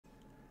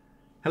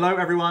Hello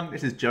everyone,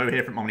 this is Joe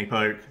here from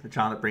OmniPoke, the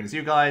channel that brings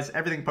you guys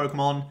everything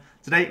Pokemon.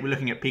 Today we're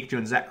looking at Pikachu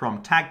and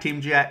Zekrom Tag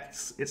Team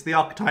GX. It's the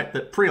archetype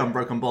that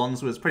pre-Unbroken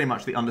Bonds was pretty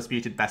much the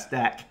undisputed best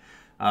deck.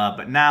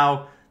 But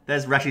now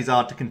there's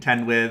Reshizard to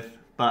contend with,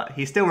 but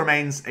he still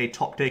remains a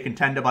top tier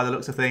contender by the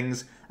looks of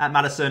things. At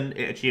Madison,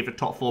 it achieved a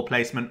top 4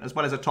 placement, as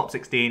well as a top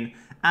 16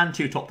 and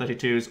 2 top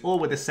 32s, all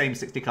with the same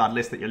 60 card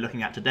list that you're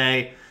looking at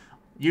today.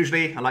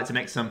 Usually, I like to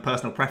make some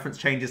personal preference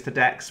changes to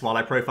decks while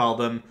I profile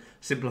them,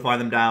 simplify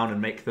them down,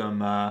 and make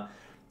them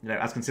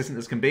as consistent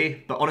as can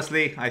be. But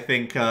honestly, I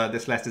think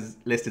this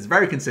list is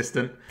very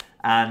consistent,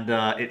 and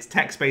its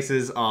tech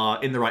spaces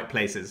are in the right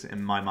places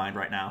in my mind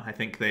right now. I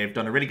think they've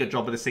done a really good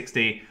job with the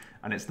 60,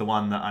 and it's the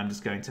one that I'm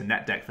just going to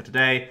net deck for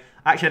today.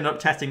 I actually ended up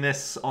testing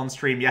this on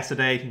stream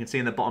yesterday. You can see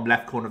in the bottom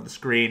left corner of the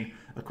screen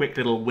a quick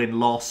little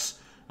win-loss.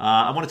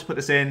 I wanted to put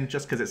this in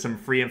just because it's some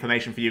free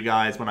information for you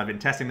guys when I've been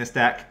testing this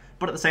deck.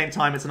 But at the same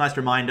time, it's a nice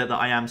reminder that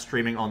I am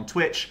streaming on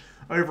Twitch.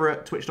 Over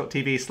at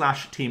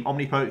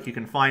twitch.tv/teamomnipoke, you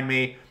can find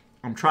me.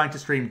 I'm trying to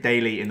stream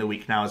daily in the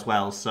week now as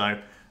well, so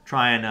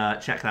try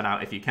and check that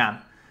out if you can.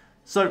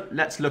 So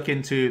let's look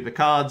into the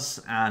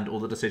cards and all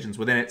the decisions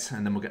within it,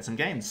 and then we'll get some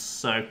games.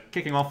 So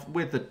kicking off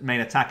with the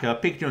main attacker,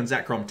 Pikachu and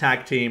Zekrom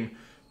Tag Team,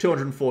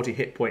 240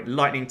 hit point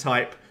lightning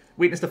type.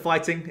 Weakness to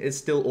fighting is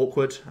still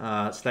awkward.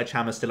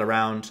 Sledgehammer's still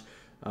around.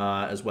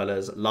 As well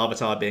as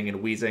Larvitar being in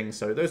Wheezing.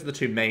 So those are the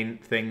two main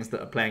things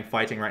that are playing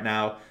fighting right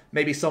now.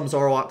 Maybe some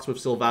Zoroarks with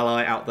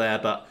Silvally out there,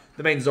 but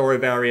the main Zoro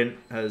variant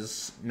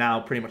has now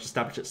pretty much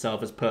established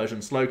itself as Persian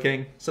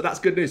Slowking. So that's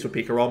good news for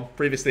Pikarom.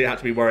 Previously, I had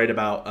to be worried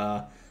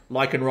about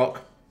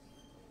Lycanroc.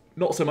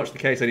 Not so much the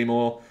case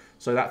anymore.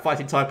 So that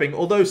fighting typing,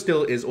 although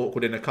still is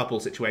awkward in a couple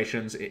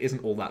situations, it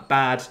isn't all that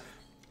bad.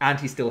 And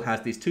he still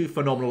has these two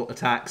phenomenal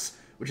attacks,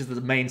 which is the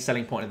main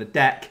selling point of the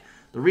deck.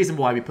 The reason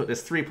why we put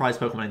this 3 prize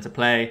Pokemon into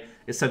play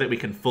is so that we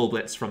can full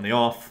Blitz from the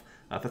off.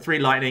 For 3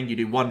 Lightning, you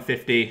do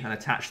 150 and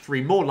attach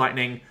 3 more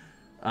Lightning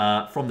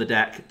from the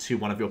deck to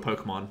one of your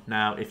Pokemon.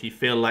 Now, if you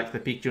feel like the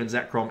Pikachu and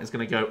Zekrom is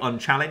going to go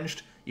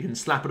unchallenged, you can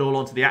slap it all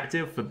onto the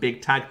active for big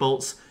tag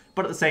bolts,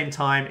 but at the same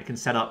time, it can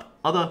set up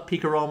other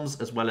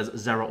Pikaroms as well as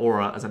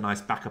Zeraora as a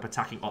nice backup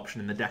attacking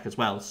option in the deck as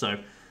well. So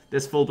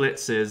this full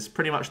Blitz is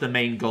pretty much the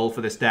main goal for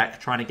this deck,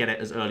 trying to get it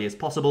as early as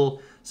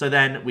possible, so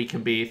then we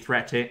can be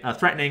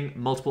threatening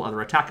multiple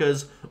other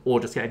attackers, or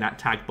just getting that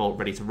Tag Bolt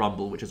ready to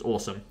rumble, which is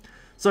awesome.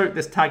 So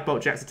this Tag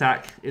Bolt GX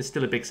attack is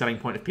still a big selling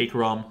point of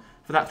Pikarom.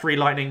 For that 3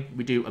 Lightning,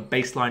 we do a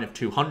baseline of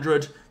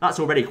 200. That's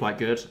already quite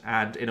good,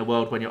 and in a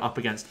world when you're up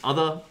against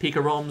other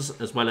Pikaroms,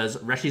 as well as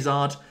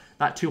Reshizard,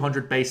 that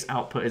 200 base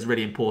output is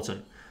really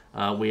important.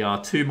 We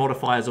are 2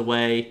 modifiers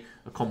away,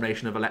 a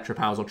combination of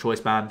Electropowers or Choice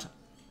Band,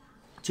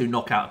 to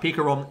knock out a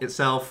Pikarom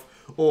itself,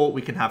 or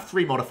we can have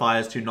 3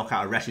 modifiers to knock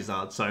out a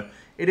Reshizard. So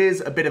it is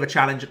a bit of a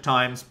challenge at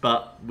times,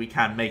 but we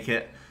can make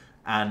it.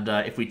 And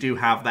if we do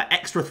have that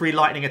extra 3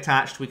 Lightning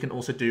attached, we can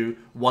also do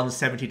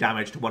 170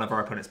 damage to one of our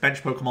opponent's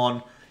bench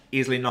Pokemon,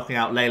 easily knocking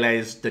out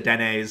Lele's,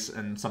 Dedenne's,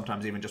 and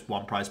sometimes even just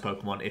 1 prize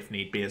Pokemon if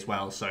need be as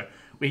well. So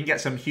we can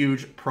get some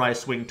huge prize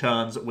swing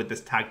turns with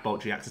this Tag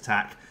Bolt GX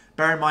attack.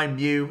 Bear in mind,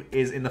 Mew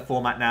is in the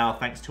format now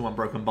thanks to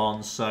Unbroken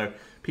Bonds, so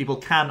people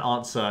can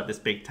answer this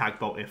big Tag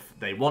Bolt if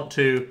they want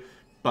to,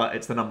 but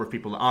it's the number of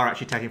people that are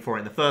actually taking for it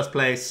in the first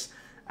place.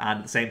 And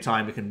at the same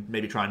time, we can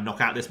maybe try and knock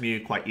out this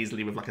Mew quite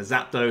easily with like a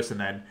Zapdos, and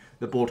then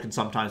the board can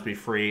sometimes be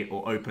free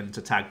or open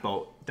to Tag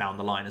Bolt down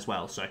the line as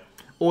well. So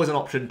always an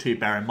option to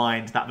bear in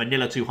mind. That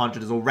vanilla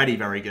 200 is already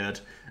very good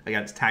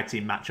against tag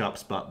team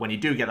matchups, but when you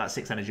do get that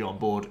 6 energy on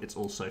board, it's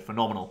also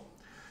phenomenal.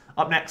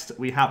 Up next,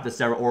 we have the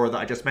Zeraora that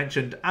I just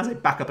mentioned as a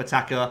backup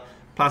attacker.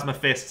 Plasma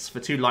Fists for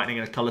 2 Lightning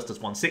and a Colorless does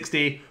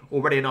 160.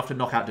 Already enough to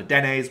knock out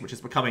Dedenne's, which is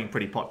becoming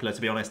pretty popular,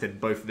 to be honest, in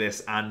both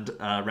this and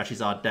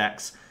Reshizard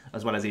decks,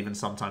 as well as even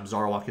sometimes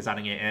Zoroark is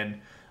adding it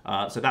in.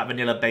 So that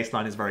vanilla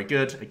baseline is very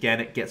good. Again,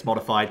 it gets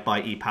modified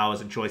by E-Powers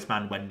and Choice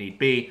Band when need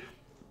be.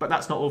 But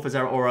that's not all for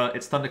Zeraora.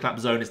 Its Thunderclap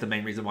Zone is the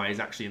main reason why he's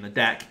actually in the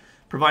deck.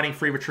 Providing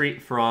free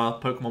retreat for our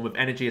Pokemon with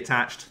energy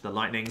attached, the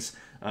Lightnings,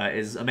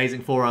 is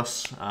amazing for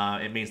us.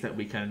 It means that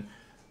we can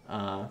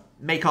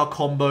make our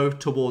combo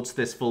towards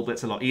this full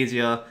Blitz a lot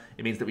easier.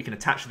 It means that we can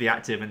attach to the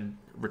active and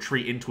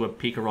retreat into a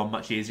Pikarom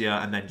much easier,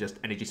 and then just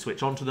energy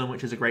switch onto them,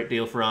 which is a great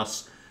deal for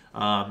us,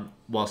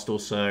 whilst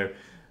also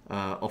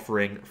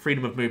offering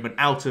freedom of movement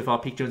out of our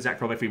Pikachu and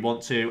Zekrom if we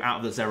want to,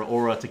 out of the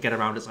Zeraora to get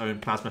around its own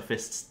Plasma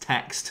Fists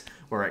text,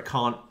 where it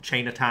can't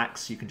chain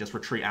attacks. You can just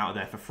retreat out of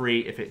there for free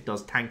if it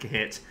does tank a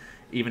hit,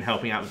 even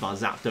helping out with our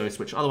Zapdos,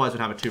 which otherwise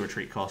would have a 2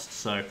 retreat cost.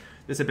 So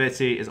this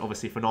ability is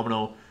obviously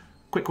phenomenal.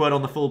 Quick word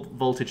on the full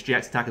voltage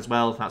GX attack as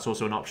well. That's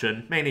also an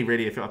option, mainly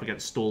really if you're up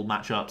against stall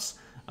matchups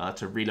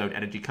to reload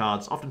energy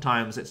cards.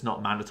 Oftentimes it's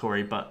not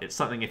mandatory, but it's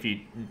something if you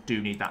do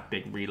need that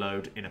big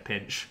reload in a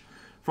pinch.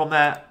 From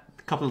there,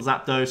 a couple of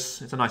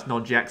Zapdos. It's a nice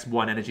non-GX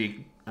 1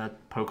 energy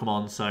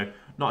Pokemon, so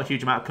not a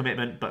huge amount of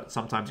commitment, but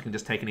sometimes you can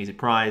just take an easy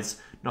prize.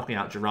 Knocking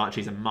out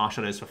Jirachis and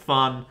Marshadows for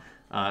fun.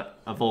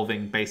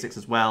 Evolving basics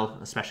as well,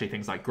 especially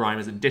things like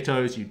Grimers and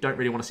Dittos. You don't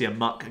really want to see a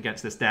Muck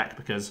against this deck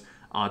because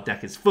our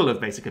deck is full of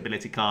basic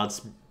ability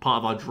cards, part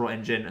of our draw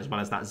engine, as well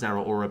as that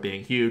Zeraora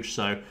being huge.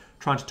 So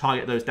trying to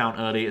target those down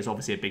early is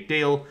obviously a big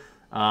deal.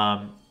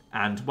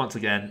 And once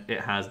again,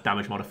 it has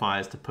damage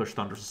modifiers to push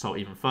Thunderous Assault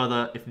even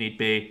further if need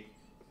be.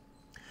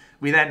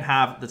 We then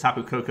have the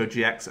Tapu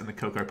Koko-GX and the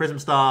Koko Prism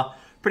Star.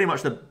 Pretty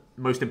much the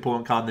most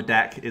important card in the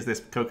deck is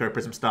this Koko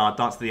Prism Star.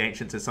 Dance of the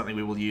Ancients is something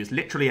we will use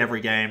literally every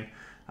game.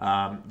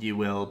 You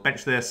will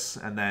bench this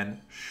and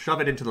then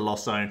shove it into the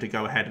Lost Zone to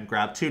go ahead and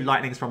grab 2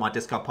 Lightnings from our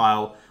discard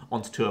pile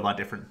onto 2 of our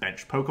different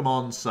bench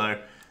Pokemon. So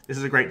this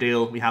is a great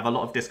deal. We have a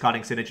lot of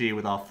discarding synergy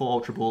with our 4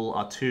 Ultra Ball,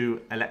 our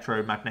 2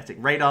 Electromagnetic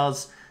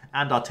Radars,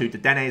 and our 2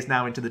 Dedennes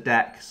now into the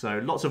deck. So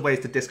lots of ways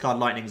to discard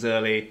Lightnings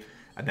early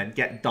and then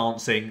get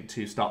dancing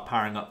to start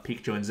powering up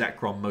Pikachu and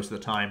Zekrom most of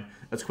the time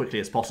as quickly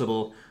as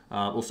possible.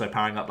 Also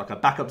powering up like a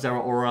backup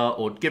Zeraora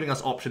or giving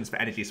us options for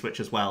energy switch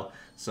as well.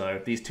 So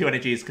these 2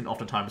 energies can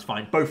oftentimes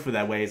find both of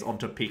their ways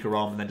onto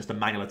Pikarom and then just a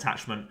manual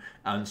attachment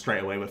and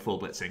straight away we're full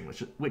blitzing,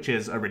 which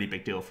is a really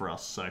big deal for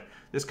us. So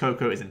this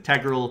Koko is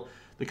integral.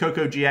 The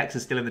Koko GX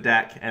is still in the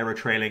deck. Aero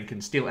Trailing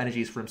can steal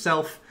energies for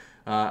himself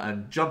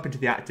and jump into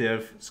the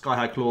active. Sky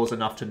High Claws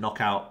enough to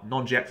knock out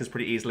non-GXs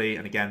pretty easily,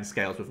 and again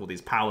scales with all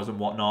these powers and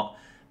whatnot.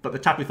 But the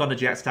Tapu Thunder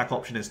GX attack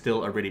option is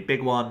still a really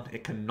big one.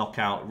 It can knock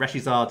out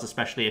Reshizards,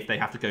 especially if they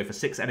have to go for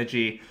 6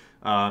 energy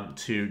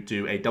to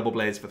do a Double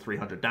Blaze for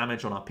 300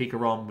 damage on our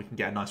Pikarom. We can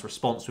get a nice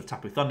response with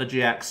Tapu Thunder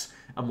GX,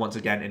 and once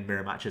again in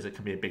mirror matches it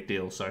can be a big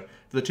deal. So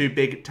for the 2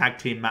 big tag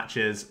team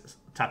matches,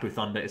 Tapu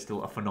Thunder is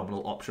still a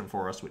phenomenal option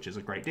for us, which is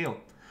a great deal.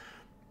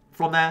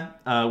 From there,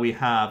 we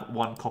have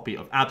 1 copy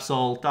of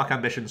Absol. Dark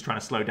Ambitions trying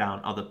to slow down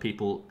other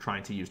people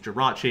trying to use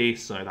Jirachi.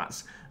 So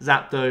that's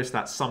Zapdos,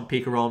 that's some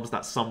Pikaroms,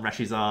 that's some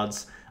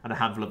Reshizards, and a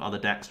handful of other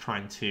decks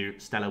trying to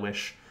Stellar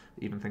Wish.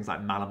 Even things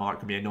like Malamar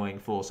can be annoying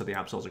for, so the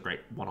Absol's a great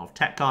one-off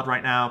tech card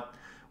right now.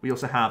 We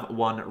also have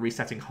 1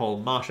 Resetting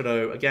Hole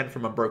Marshadow, again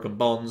from Unbroken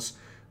Bonds.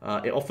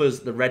 It offers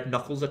the Red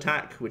Knuckles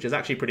attack, which is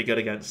actually pretty good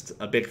against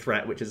a big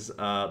threat, which is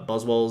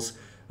Buzzwoles.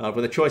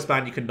 With a Choice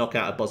Band, you can knock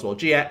out a Buzzwole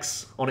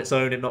GX. On its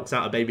own, it knocks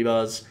out a Baby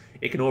Buzz.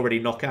 It can already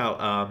knock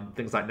out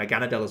things like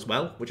Naganadel as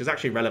well, which is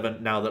actually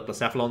relevant now that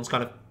Blacephalon's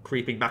kind of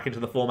creeping back into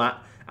the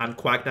format, and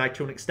Quagnag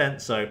to an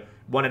extent. So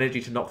 1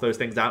 energy to knock those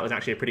things out is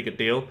actually a pretty good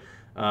deal.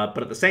 But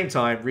at the same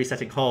time,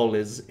 Resetting Hole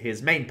is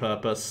his main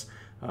purpose.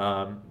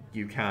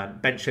 You can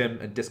bench him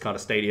and discard a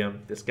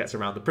Stadium. This gets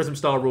around the Prism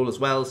Star rule as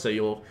well, so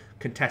you're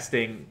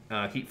contesting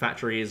Heat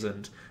Factories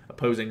and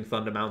opposing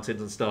Thunder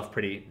Mountains and stuff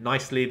pretty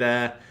nicely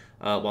there.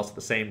 Whilst at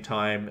the same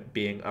time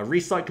being a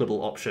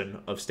recyclable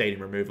option of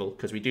Stadium removal,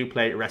 because we do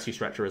play Rescue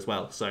Stretcher as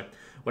well. So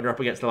when you're up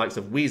against the likes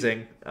of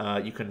Weezing,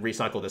 you can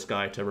recycle this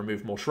guy to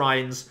remove more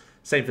shrines.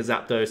 Same for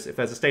Zapdos. If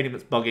there's a Stadium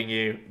that's bugging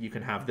you, you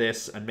can have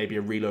this and maybe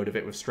a reload of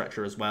it with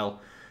Stretcher as well.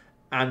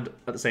 And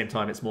at the same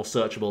time, it's more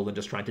searchable than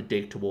just trying to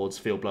dig towards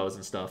Field Blowers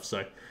and stuff.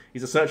 So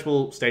he's a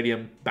searchable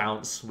Stadium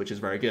bounce, which is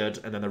very good.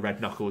 And then the Red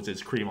Knuckles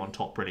is cream on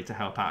top, really, to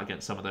help out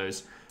against some of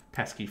those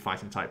pesky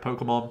fighting-type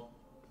Pokemon.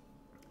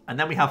 And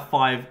then we have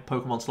 5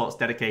 Pokemon slots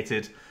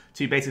dedicated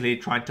to basically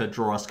trying to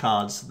draw us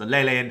cards. The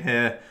Lele in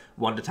here,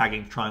 Wonder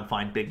Tagging to try and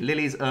find big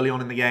Lilies early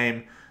on in the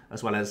game,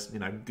 as well as, you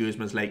know,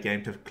 Guzma's late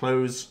game to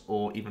close,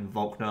 or even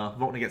Volkner.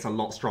 Volkner gets a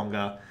lot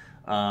stronger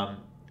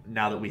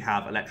now that we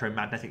have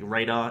Electromagnetic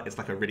Radar. It's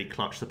like a really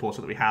clutch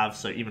supporter that we have,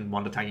 so even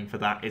Wonder Tagging for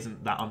that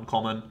isn't that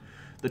uncommon.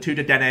 The 2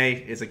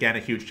 Dedenne is again a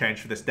huge change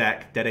for this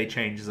deck. Dedenne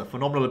Change is a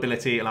phenomenal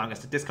ability, allowing us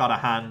to discard our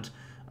hand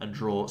and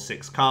draw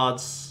 6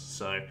 cards.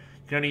 So you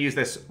can only use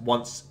this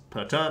once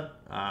per turn.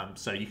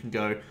 So you can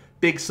go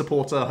big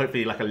supporter,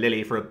 hopefully like a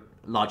Lily for a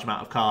large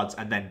amount of cards,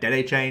 and then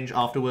Dedenne Change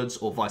afterwards,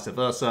 or vice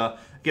versa,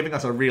 giving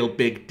us a real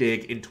big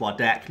dig into our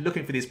deck.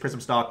 Looking for these Prism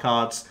Star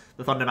cards,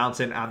 the Thunder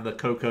Mountain and the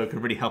Koko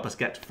can really help us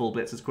get to full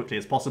blitz as quickly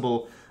as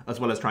possible, as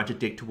well as trying to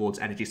dig towards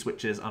energy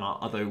switches and our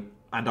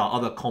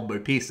other combo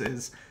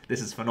pieces.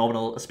 This is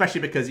phenomenal,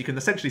 especially because you can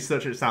essentially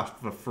search it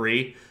out for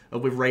free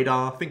with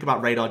Radar. Think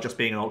about Radar just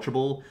being an Ultra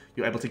Ball.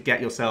 You're able to get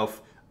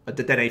yourself a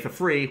Dedenne for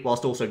free,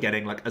 whilst also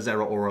getting like a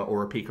Zeraora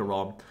or a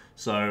Pikarom.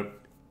 So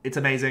it's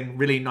amazing.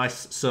 Really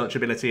nice search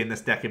ability in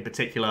this deck in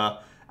particular,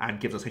 and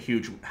gives us a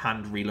huge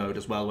hand reload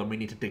as well when we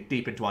need to dig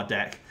deep into our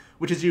deck,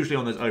 which is usually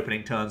on those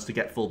opening turns to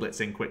get full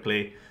blitzing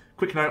quickly.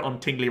 Quick note on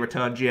Tingly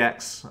Return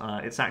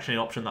GX. It's actually an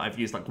option that I've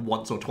used like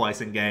once or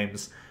twice in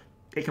games.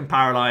 It can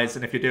paralyze,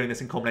 and if you're doing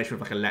this in combination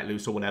with like a Let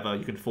Loose or whatever,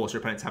 you can force your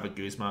opponent to have a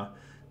Guzma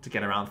to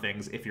get around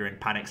things if you're in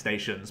panic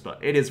stations.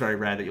 But it is very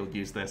rare that you'll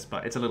use this,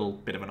 but it's a little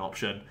bit of an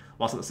option,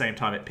 whilst at the same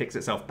time it picks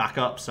itself back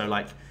up. So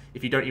like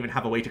if you don't even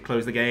have a way to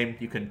close the game,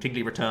 you can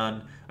Tingly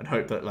Return and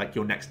hope that like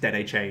your next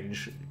Dedenne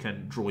Change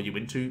can draw you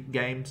into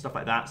game, stuff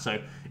like that.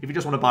 So if you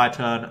just want to buy a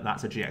turn,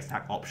 that's a GX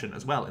attack option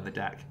as well in the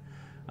deck.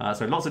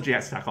 So lots of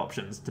GX attack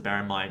options to bear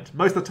in mind.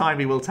 Most of the time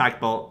we will tag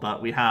bolt,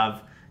 but we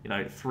have, you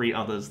know, 3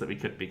 others that we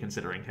could be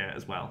considering here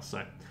as well.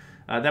 So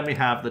then we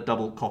have the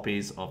double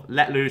copies of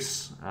Let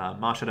Loose.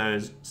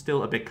 Marshadow's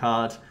still a big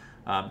card,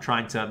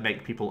 trying to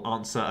make people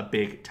answer a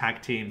big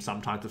tag team,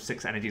 sometimes with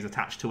 6 energies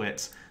attached to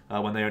it,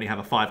 when they only have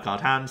a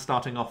 5-card hand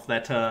starting off their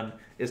turn,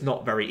 is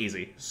not very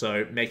easy.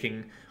 So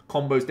making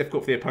combos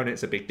difficult for the opponent,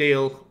 it's a big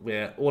deal.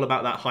 We're all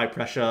about that high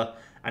pressure,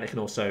 and it can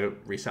also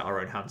reset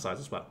our own hand size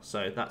as well.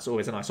 So that's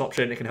always a nice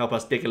option. It can help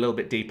us dig a little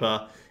bit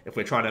deeper if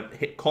we're trying to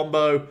hit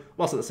combo,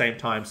 whilst at the same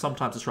time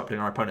sometimes disrupting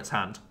our opponent's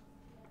hand.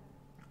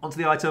 Onto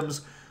the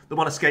items. The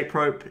one escape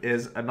rope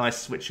is a nice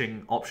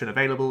switching option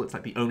available. It's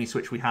like the only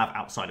switch we have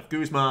outside of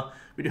Guzma.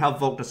 We do have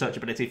Volkner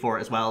searchability for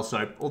it as well,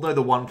 so although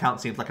the one count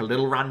seems like a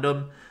little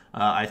random,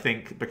 I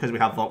think because we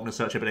have Volkner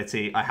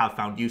searchability, I have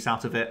found use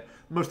out of it.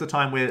 Most of the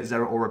time we're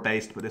Zeraora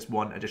based, but this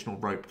one additional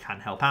rope can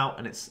help out,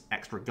 and it's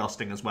extra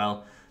gusting as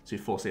well to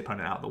force the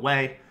opponent out of the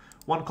way.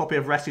 One copy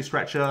of Rescue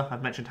Stretcher.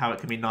 I've mentioned how it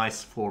can be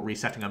nice for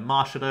resetting a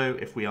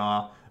Marshadow if we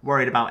are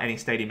worried about any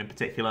stadium in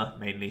particular,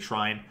 mainly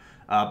Shrine.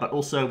 But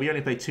also, we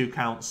only play 2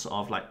 counts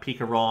of like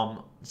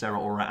Pikarom,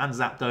 Zeraora, and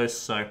Zapdos,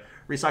 so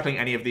recycling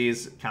any of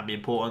these can be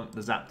important.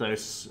 The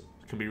Zapdos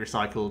can be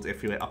recycled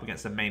if you're up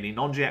against a mainly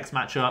non-GX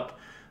matchup.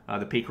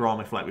 The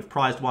Pikarom if like we've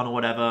prized one or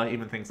whatever,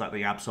 even things like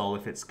the Absol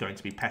if it's going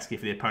to be pesky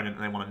for the opponent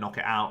and they want to knock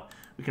it out.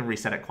 We can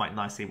reset it quite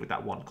nicely with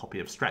that one copy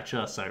of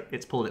Stretcher, so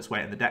it's pulled its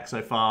weight in the deck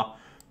so far.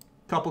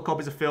 Couple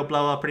copies of Field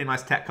Blower, pretty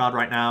nice tech card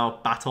right now.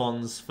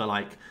 Batons for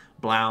like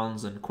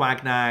Blounds and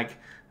Quagnag.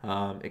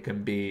 It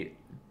can be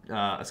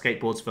escape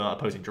boards for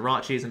opposing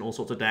Jirachis and all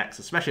sorts of decks,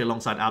 especially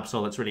alongside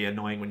Absol. It's really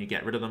annoying when you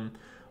get rid of them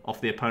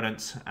off the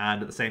opponent,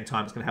 and at the same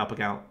time it's going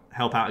to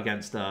help out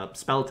against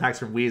spell tags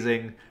from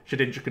Weezing,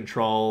 Shedinja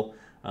Control.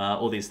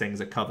 All these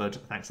things are covered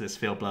thanks to this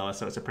Field Blower,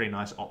 so it's a pretty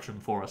nice option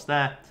for us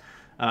there.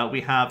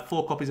 We have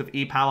 4 copies of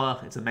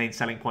E-Power. It's a main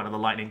selling point of the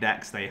Lightning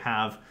decks. They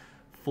have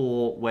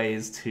 4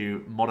 ways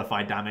to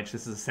modify damage.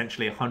 This is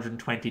essentially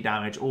 120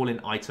 damage, all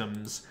in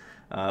items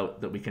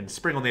that we can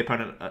spring on the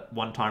opponent at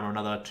one time or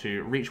another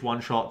to reach 1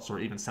 shots or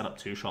even set up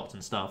 2 shots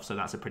and stuff, so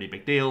that's a pretty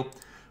big deal.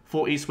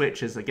 4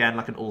 E-Switch is, again,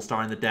 like an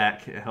all-star in the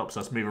deck. It helps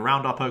us move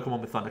around our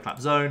Pokemon with Thunderclap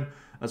Zone,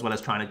 as well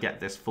as trying to get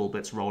this full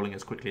Blitz rolling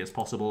as quickly as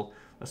possible,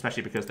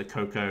 especially because the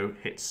Koko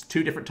hits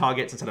 2 different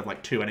targets instead of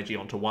like 2 energy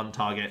onto 1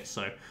 target.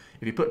 So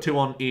if you put 2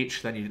 on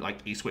each, then you like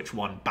E-Switch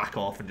 1 back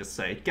off and just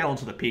say, get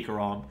onto the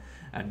Pikarom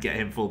and get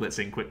him full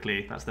blitzing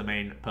quickly. That's the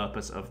main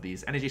purpose of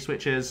these energy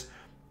switches.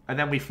 And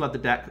then we flood the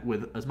deck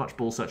with as much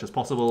Ball Search as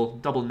possible.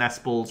 Double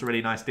Nest Balls,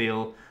 really nice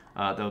deal.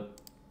 The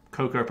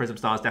Koko Prism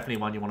Star is definitely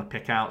one you want to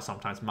pick out,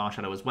 sometimes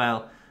Marshadow as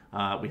well.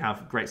 We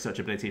have great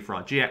searchability for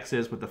our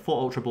GXs with the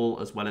 4 Ultra Ball,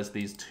 as well as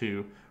these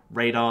 2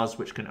 Radars,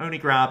 which can only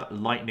grab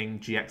Lightning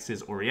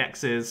GXs or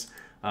EXs,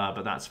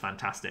 but that's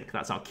fantastic.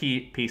 That's our key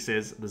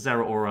pieces, the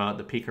Zeraora,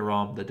 the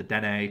Pikarom, the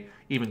Dedenne,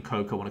 even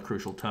Koko on a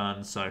crucial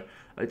turn, so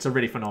it's a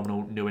really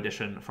phenomenal new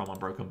addition from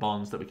Unbroken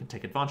Bonds that we can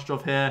take advantage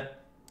of here.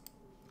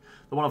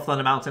 The one off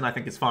Thunder Mountain I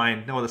think is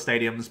fine. No other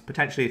stadiums,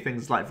 potentially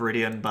things like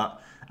Viridian,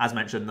 but as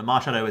mentioned, the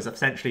Marshadow is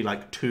essentially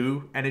like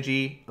 2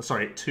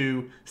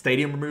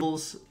 stadium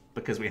removals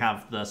because we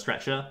have the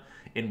Stretcher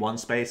in 1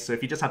 space. So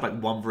if you just have like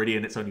 1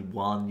 Viridian, it's only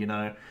 1, you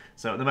know.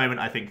 So at the moment,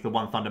 I think the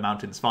 1 Thunder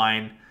Mountain's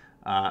fine,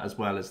 as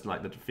well as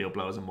like the Field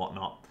Blowers and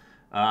whatnot.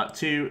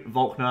 2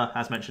 Volkner,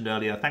 as mentioned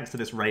earlier, thanks to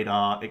this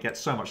Radar, it gets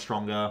so much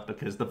stronger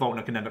because the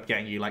Volkner can end up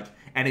getting you like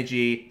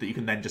energy that you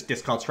can then just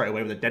discard straight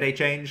away with a Dedenne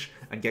change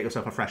and get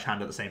yourself a fresh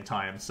hand at the same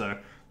time. So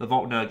the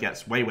Volkner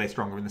gets way, way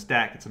stronger in this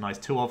deck. It's a nice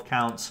 2 of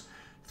count.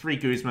 3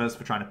 Guzmas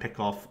for trying to pick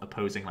off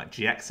opposing like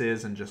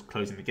GXs and just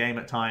closing the game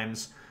at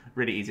times.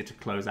 Really easy to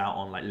close out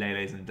on like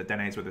Leles and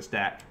Dedennes with this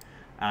deck.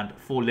 And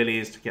 4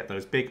 Lilies to get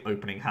those big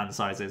opening hand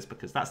sizes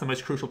because that's the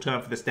most crucial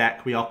turn for this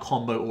deck. We are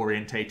combo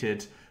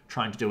orientated,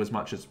 trying to do as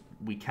much as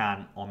we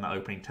can on that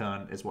opening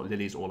turn is what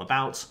Lily's all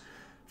about.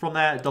 From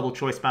there, double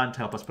choice band to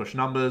help us push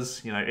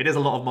numbers. You know, it is a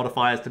lot of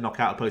modifiers to knock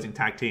out opposing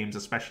tag teams,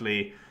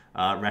 especially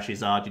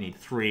Reshizard. You need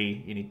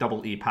 3, you need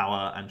double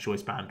E-Power and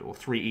choice band, or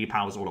 3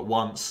 E-Powers all at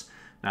once.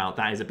 Now,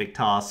 that is a big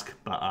task,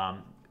 but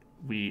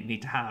we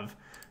need to have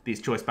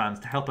these choice bands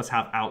to help us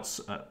have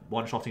outs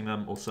one-shotting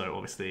them. Also,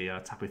 obviously,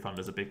 Tapu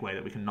Thunder is a big way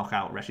that we can knock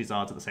out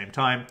Reshizards at the same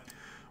time.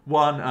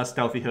 1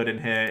 Stealthy Hood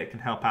in here, it can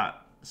help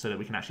out so that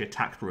we can actually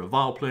attack through a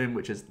Vileplume,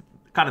 which is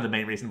kind of the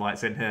main reason why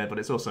it's in here, but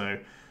it's also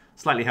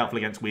slightly helpful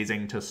against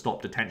Weezing to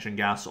stop detention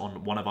gas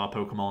on one of our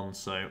Pokemon,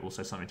 so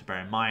also something to bear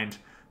in mind.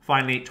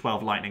 Finally,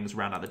 12 Lightnings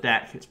round out the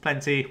deck. It's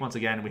plenty. Once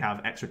again, we have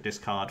extra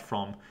discard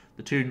from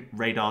the 2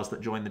 Radars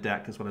that join the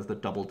deck, as well as the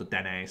double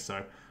Dedenne,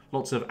 so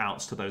lots of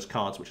outs to those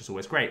cards, which is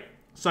always great.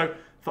 So,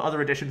 for other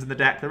additions in the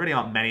deck, there really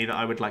aren't many that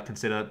I would like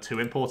consider too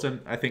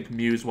important. I think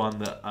Mew's one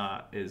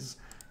that is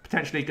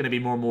potentially going to be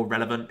more and more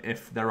relevant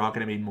if there are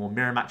going to be more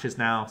mirror matches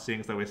now,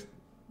 seeing as though we're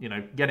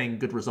getting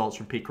good results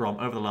from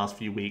Pikarom over the last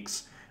few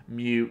weeks.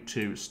 Mew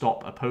to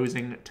stop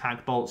opposing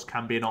tag bolts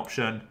can be an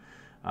option.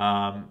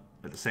 At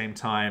the same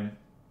time,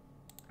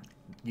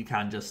 you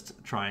can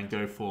just try and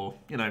go for,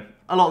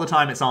 a lot of the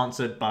time it's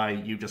answered by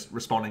you just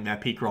responding their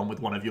Pikarom with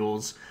one of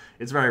yours.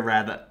 It's very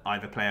rare that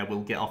either player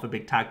will get off a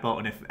big tag bolt,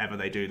 and if ever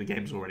they do, the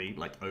game's already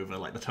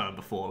over the turn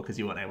before because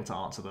you weren't able to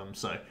answer them.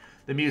 So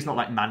the Mew's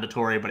not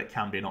mandatory, but it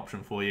can be an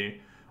option for you.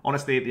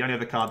 Honestly, the only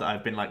other card that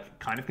I've been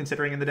kind of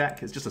considering in the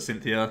deck is just a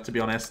Cynthia, to be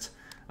honest.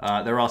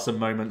 There are some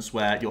moments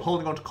where you're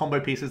holding on to combo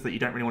pieces that you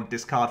don't really want to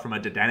discard from a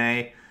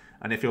Dedenne,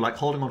 And if you're like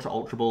holding onto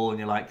Ultra Ball and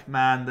you're like,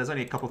 man, there's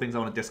only a couple things I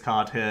want to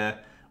discard here.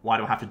 Why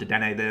do I have to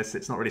Dedenne this?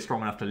 It's not really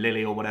strong enough to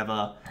Lily or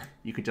whatever.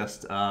 You could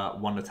just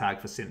Wonder Tag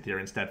for Cynthia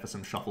instead for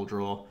some shuffle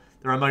draw.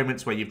 There are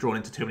moments where you've drawn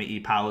into too many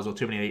E-powers or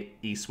too many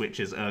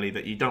E-switches early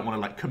that you don't want to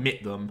like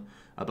commit them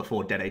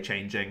before Dedenne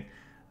changing.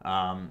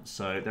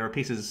 So there are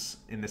pieces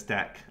in this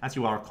deck, as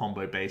you are a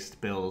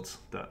combo-based build,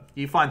 that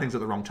you find things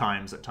at the wrong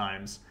times at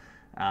times.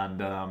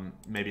 And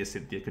maybe a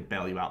Cynthia could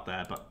bail you out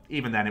there, but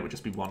even then it would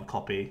just be one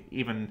copy.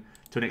 Even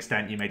to an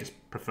extent, you may just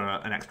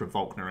prefer an extra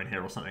Volkner in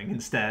here or something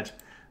instead.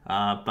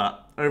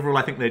 But overall,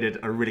 I think they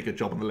did a really good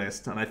job on the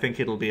list, and I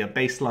think it'll be a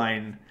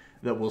baseline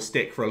that will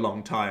stick for a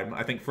long time.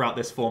 I think throughout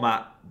this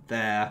format,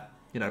 their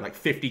like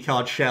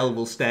 50-card shell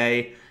will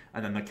stay,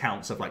 and then the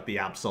counts of like the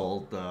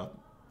Absol, the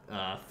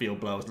Field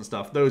Blowers and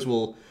stuff, those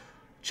will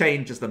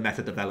change as the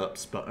meta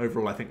develops, but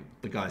overall I think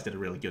the guys did a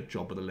really good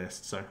job with the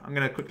list. So I'm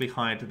going to quickly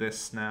hide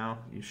this now.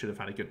 You should have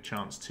had a good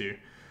chance to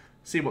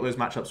see what those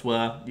matchups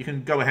were. You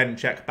can go ahead and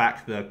check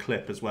back the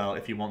clip as well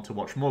if you want to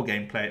watch more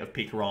gameplay of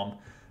Pikarom.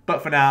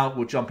 But for now,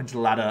 we'll jump into the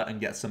ladder and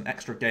get some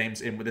extra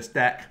games in with this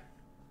deck.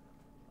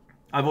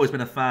 I've always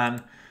been a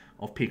fan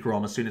of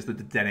Pikarom as soon as the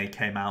Dedenne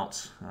came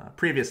out.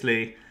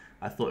 Previously,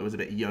 I thought it was a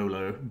bit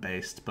YOLO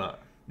based,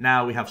 but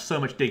now we have so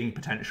much digging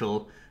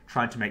potential.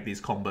 Trying to make these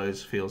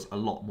combos feels a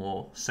lot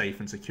more safe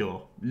and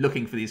secure.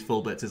 Looking for these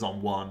full blitzes on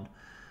one,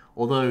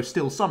 although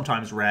still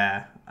sometimes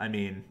rare. I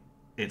mean,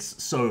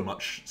 it's so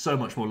much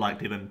more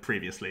likely than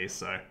previously,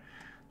 so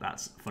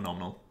that's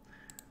phenomenal.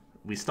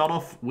 We start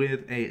off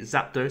with a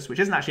Zapdos, which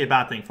isn't actually a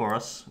bad thing for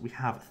us. We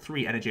have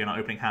 3 energy in our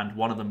opening hand,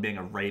 one of them being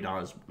a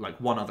Radar, like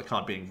one other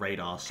card being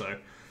Radar, so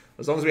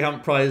as long as we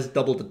haven't prized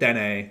double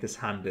Dedenne, this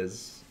hand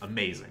is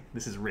amazing.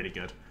 This is really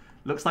good.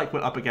 Looks like we're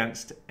up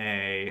against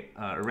a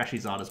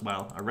Reshizard as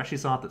well. A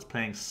Reshizard that's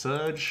playing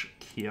Surge,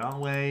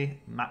 Kiawe,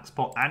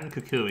 Maxpot, and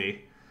Kukui.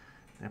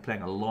 They're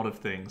playing a lot of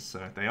things.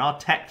 So they are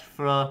teched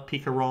for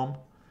Pikarom.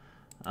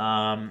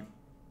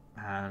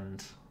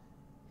 And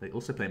they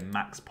also play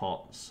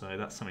Maxpot, so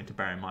that's something to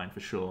bear in mind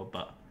for sure.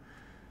 But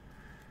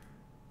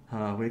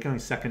we're going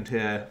second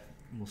here.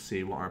 We'll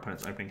see what our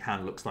opponent's opening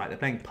hand looks like. They're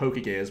playing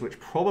Pokegears, which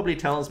probably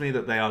tells me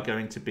that they are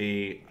going to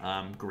be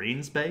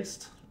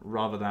greens-based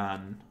rather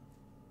than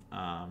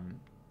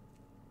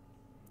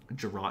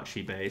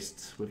Jirachi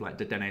based with like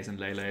Dedennes and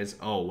Leles.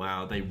 Oh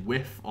wow, they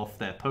whiff off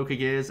their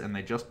Pokegears and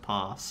they just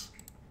pass.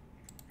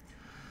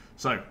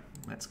 So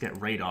let's get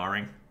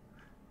radaring.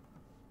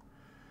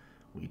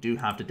 We do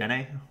have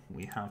Dedenne,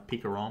 we have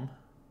Pikarom,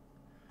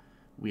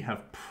 we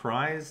have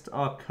prized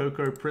our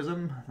Koko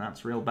Prism.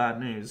 That's real bad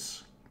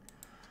news.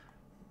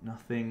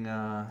 Nothing,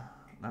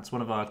 that's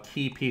one of our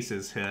key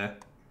pieces here.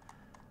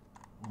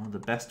 One of the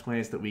best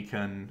ways that we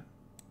can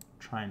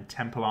try and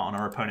tempo out on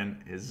our opponent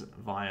is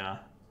via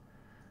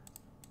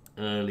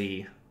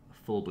early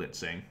full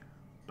blitzing,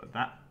 but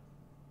that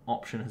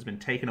option has been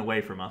taken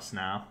away from us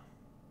now,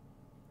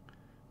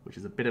 which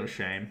is a bit of a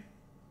shame.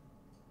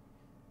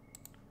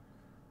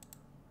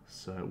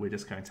 So we're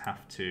just going to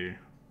have to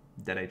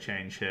Dedenne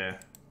change here.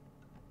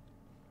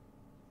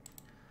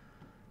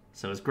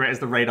 So as great as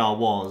the Radar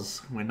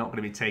was, we're not going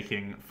to be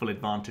taking full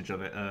advantage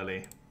of it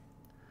early.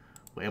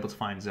 We're able to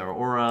find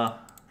Zeraora.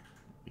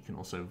 We can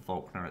also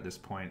Volkner at this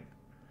point.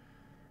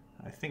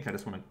 I think I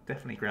just want to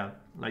definitely grab...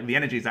 Like, the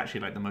energy is actually,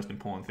 like, the most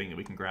important thing that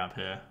we can grab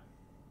here.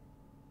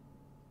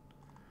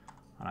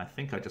 And I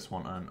think I just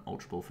want an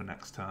Ultra Ball for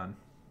next turn.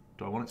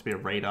 Do I want it to be a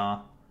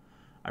Radar?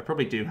 I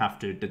probably do have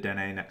to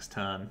Dedenne next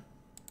turn.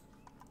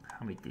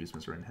 How many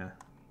Guzmas are in here?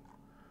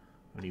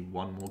 Only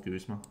one more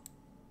Guzma.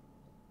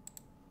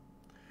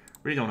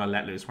 Really don't want to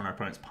let loose when our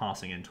opponent's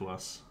passing into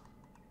us.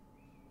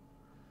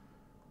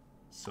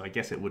 So I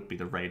guess it would be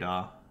the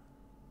Radar.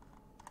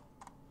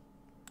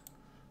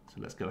 So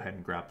let's go ahead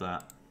and grab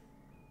that.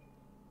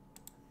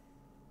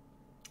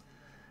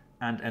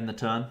 And end the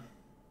turn.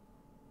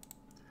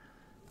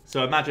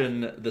 So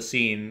imagine the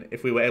scene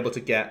if we were able to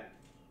get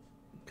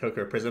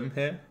Koko Prism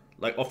here.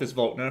 Like off this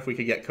Volkner, if we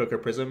could get Koko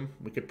Prism,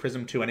 we could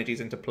Prism 2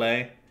 energies into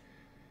play.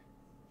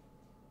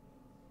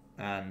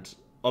 And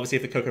obviously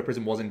if the Koko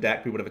Prism was in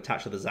deck, we would have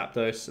attached to the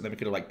Zapdos, and then we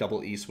could have like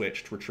double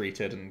E-switched,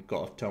 retreated, and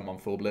got a turn 1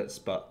 full blitz,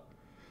 but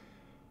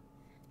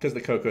because the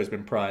Koko has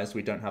been prized,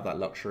 we don't have that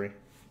luxury.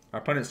 Our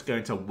opponent's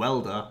going to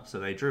Welder, so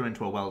they drew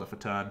into a Welder for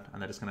turn,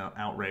 and they're just going to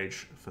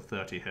Outrage for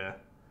 30 here.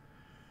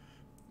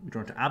 We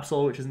draw into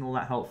Absol, which isn't all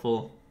that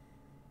helpful.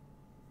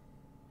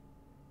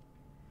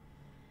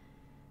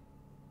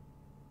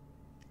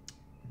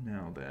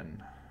 Now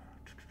then,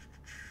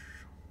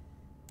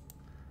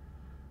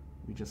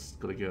 we just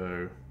got to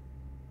go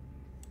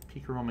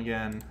Pikarom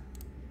again.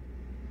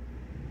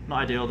 Not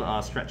ideal that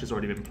our stretch has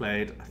already been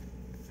played.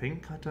 I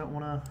think I don't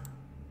want to...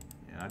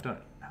 Yeah, I don't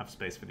have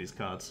space for these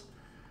cards.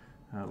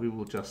 We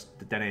will just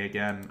Dedenne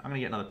again. I'm going to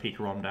get another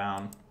Pikarom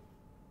down.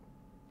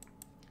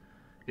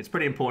 It's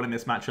pretty important in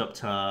this matchup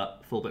to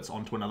full blitz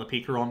onto another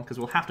Pikarom, because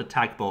we'll have to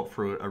tag bolt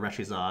through a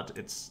Reshizard.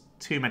 It's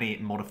too many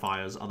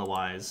modifiers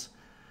otherwise.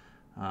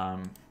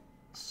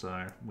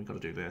 So we got to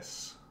do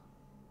this.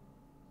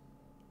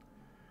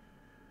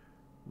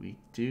 We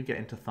do get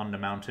into Thunder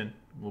Mountain.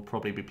 We'll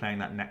probably be playing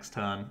that next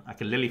turn. I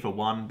can Lily for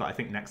 1, but I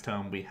think next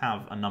turn we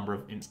have a number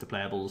of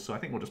insta-playables, so I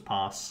think we'll just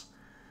pass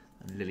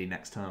and Lily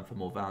next turn for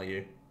more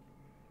value.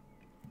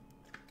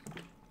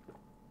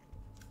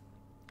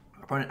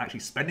 Our opponent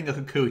actually spending a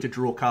Kukui to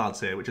draw cards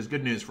here, which is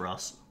good news for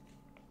us.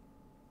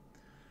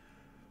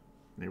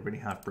 They really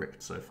have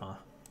bricked so far.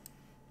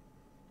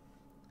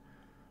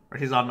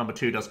 Reshizard number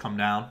 2 does come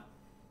down.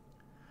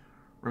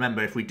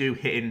 Remember, if we do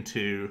hit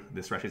into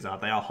this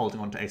Reshizard, they are holding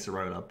on to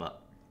Acerola,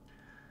 but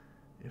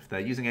if they're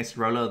using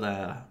Acerola,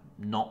 they're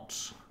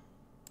not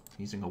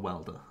using a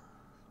Welder.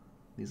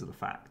 These are the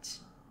facts.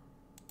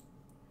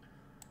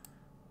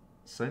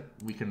 So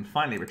we can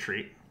finally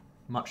retreat,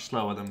 much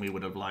slower than we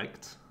would have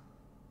liked.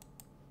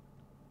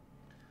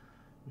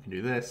 We can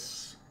do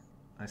this.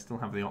 I still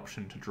have the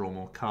option to draw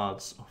more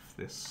cards off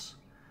this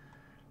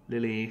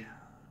Lily.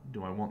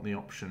 Do I want the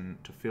option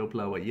to Field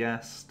Blower?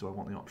 Yes. Do I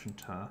want the option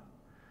to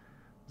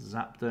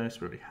Zapdos?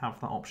 We already have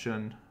that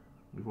option.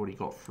 We've already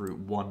got through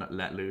 1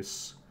 Let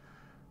Loose.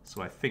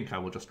 So I think I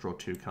will just draw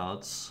 2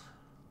 cards.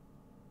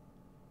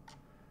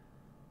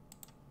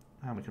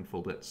 And we can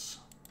full Blitz.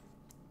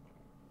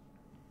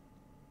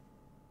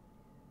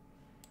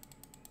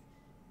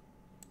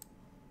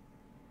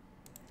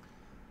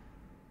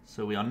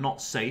 So we are not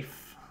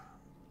safe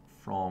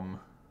from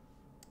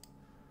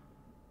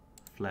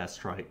Flare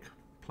Strike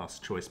plus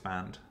Choice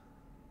Band.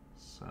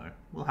 So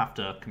we'll have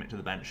to commit to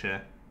the bench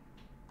here.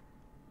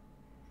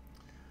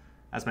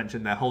 As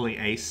mentioned, they're holding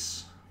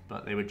Ace,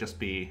 but they would just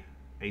be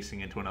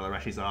acing into another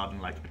Reshizard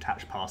and like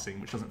attach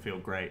passing, which doesn't feel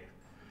great.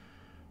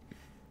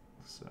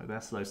 So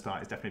their slow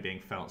start is definitely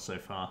being felt so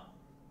far.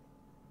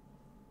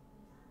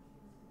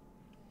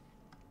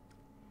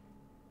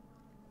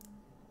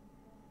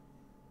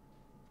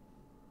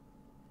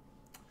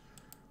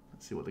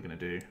 Let's see what they're going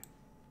to do.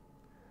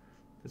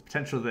 There's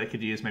potential that they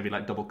could use maybe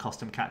like double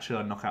Custom Catcher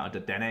and knock out a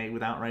Dedenne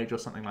with Outrage or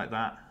something like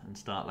that and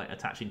start like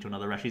attaching to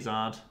another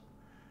Reshizard.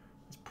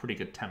 It's pretty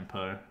good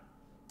tempo.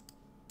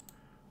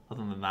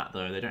 Other than that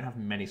though, they don't have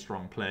many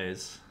strong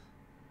plays.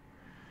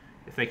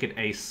 If they could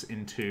ace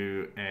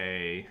into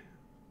a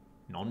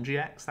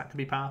non-GX, that could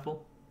be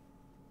powerful.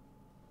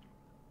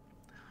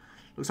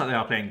 Looks like they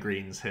are playing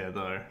greens here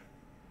though.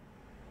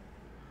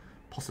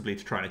 Possibly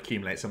to try and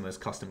accumulate some of those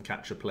Custom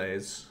Catcher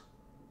plays,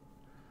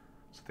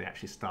 so they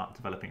actually start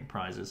developing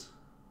prizes.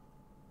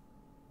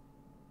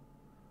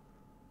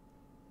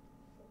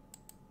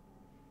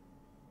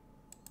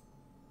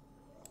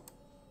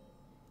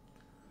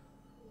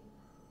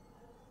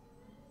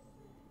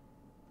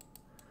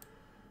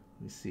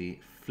 We see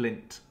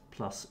Flint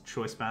plus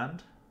Choice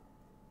Band.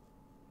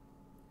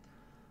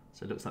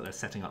 So it looks like they're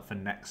setting up for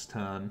next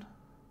turn.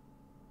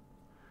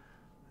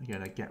 They're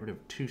going to get rid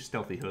of 2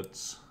 Stealthy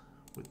Hoods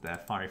with their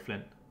Fiery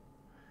Flint.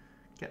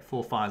 Get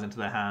 4 fires into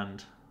their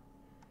hand.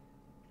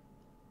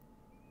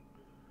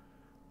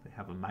 They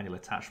have a manual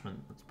attachment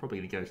that's probably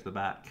going to go to the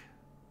back.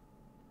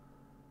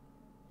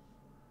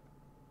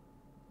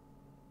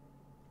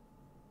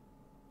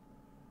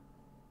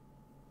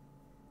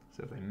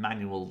 So if they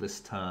manual this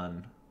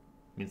turn,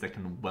 it means they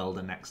can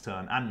Welder next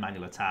turn and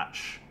manual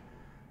attach,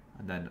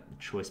 and then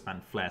Choice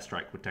Band Flare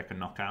Strike would take a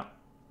knockout.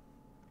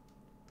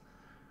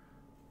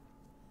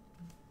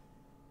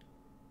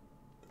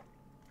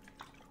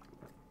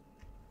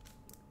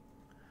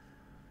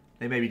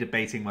 They may be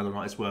debating whether or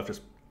not it's worth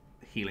just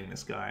healing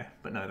this guy,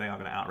 but no, they are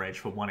going to Outrage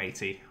for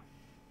 180.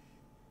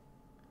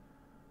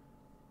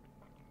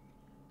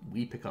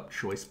 We pick up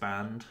Choice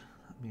Band.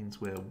 That means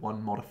we're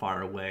 1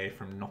 modifier away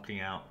from knocking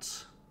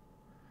out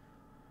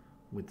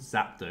with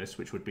Zapdos,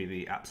 which would be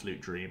the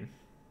absolute dream.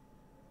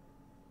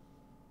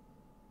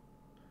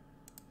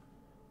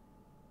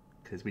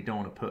 Because we don't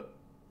want to put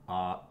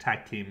our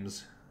tag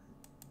teams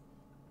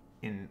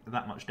in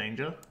that much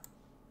danger.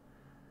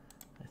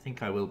 I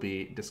think I will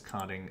be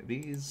discarding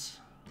these.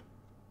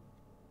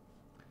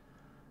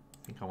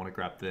 I think I want to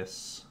grab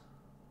this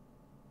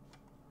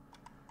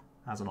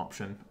as an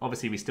option.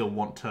 Obviously we still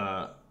want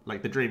to,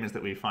 like the dream is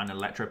that we find an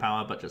Electro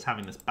Power, but just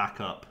having this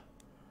backup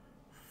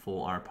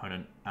for our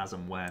opponent as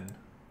and when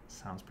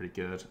sounds pretty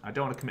good. I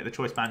don't want to commit the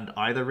Choice Band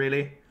either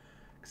really,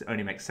 because it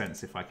only makes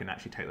sense if I can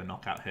actually take the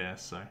knockout here.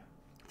 So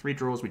 3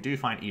 draws, we do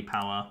find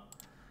E-Power.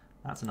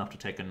 That's enough to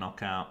take a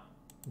knockout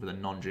with a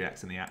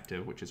non-GX in the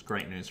active, which is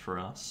great news for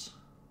us.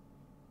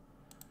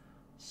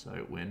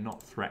 So we're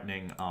not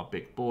threatening our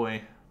big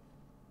boy.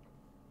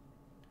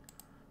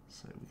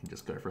 So we can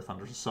just go for a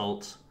Thunderous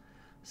Assault.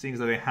 Seeing as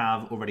though they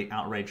have already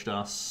outraged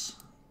us,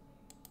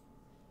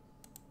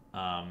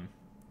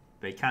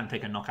 they can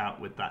take a knockout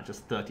with that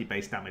just 30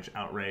 base damage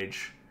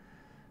outrage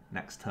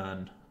next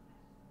turn.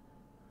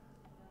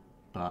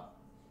 But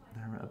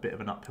they're at a bit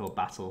of an uphill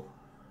battle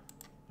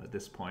at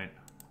this point.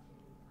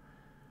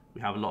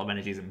 We have a lot of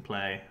energies in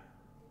play.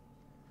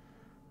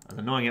 As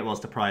annoying it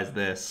was to prize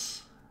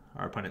this,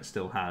 our opponent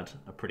still had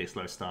a pretty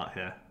slow start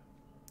here.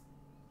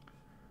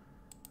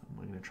 And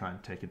we're going to try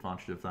and take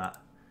advantage of that.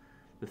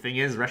 The thing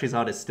is,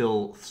 Reshizard is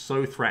still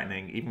so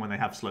threatening, even when they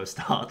have slow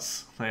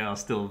starts. They are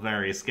still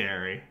very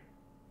scary.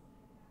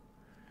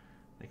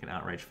 They can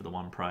outrage for the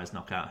one prize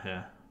knockout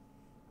here.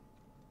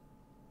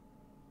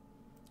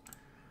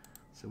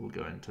 So we'll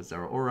go into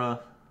Zeraora.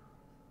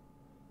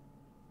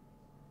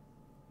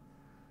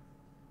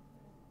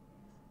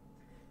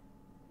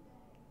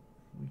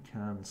 We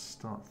can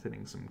start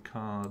thinning some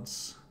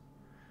cards.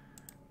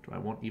 Do I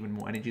want even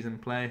more energies in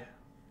play?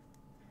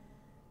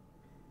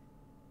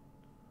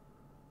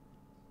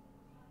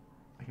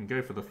 I can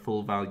go for the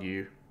full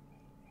value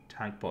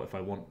tag bot if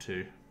I want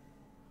to.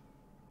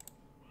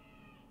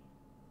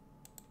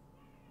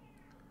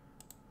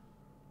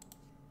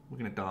 We're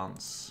going to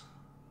dance.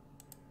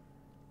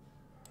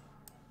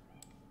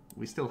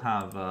 We still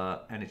have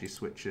energy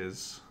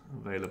switches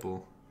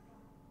available.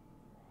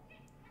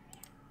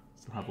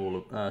 Still have all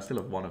of, still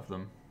have one of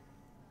them.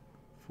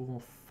 4,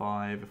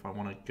 5 if I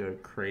want to go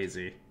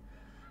crazy.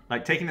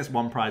 Like, taking this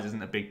one prize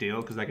isn't a big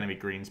deal because they're going to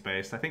be green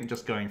spaced. I think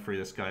just going through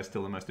this guy is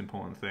still the most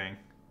important thing.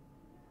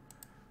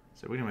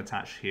 So we're going to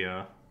attach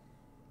here.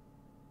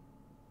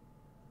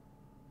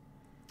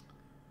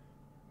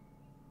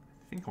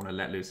 I think I want to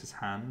let loose his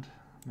hand.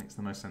 Makes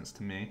the most sense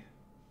to me.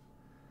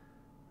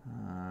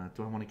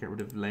 Do I want to get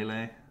rid of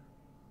Lele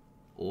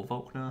or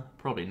Volkner?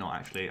 Probably not,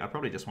 actually. I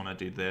probably just want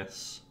to do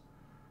this.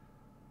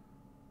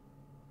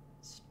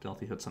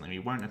 Stealthy Hood, something we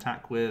won't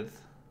attack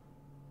with.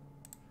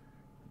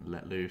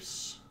 Let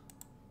loose.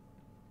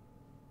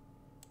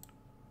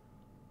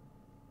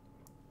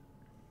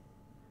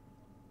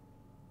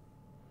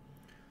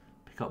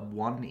 Pick up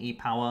 1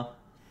 E-Power.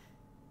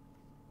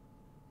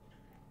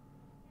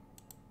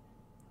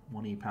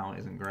 1 E-Power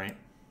isn't great.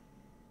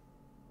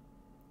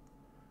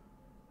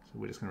 So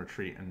we're just going to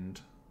retreat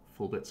and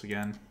full Blitz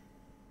again.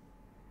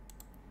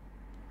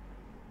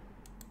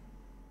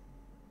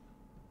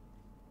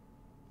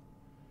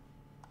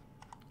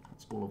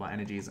 That's all of our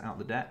energies out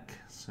the deck.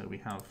 So we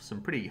have some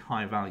pretty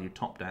high value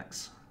top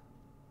decks.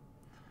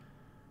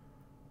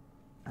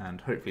 And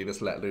hopefully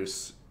this let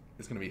loose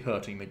is going to be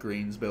hurting the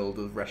greens build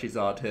of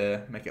Reshizard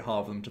here. Make it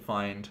hard for them to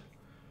find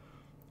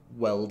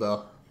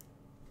Welder,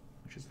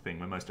 which is the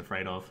thing we're most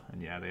afraid of.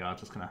 And yeah, they are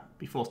just going to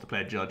be forced to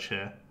play a judge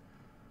here.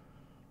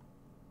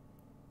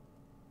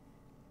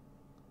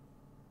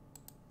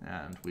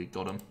 And we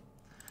got him.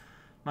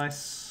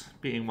 Nice.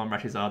 Beating one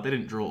Reshizard. They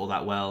didn't draw all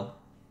that well.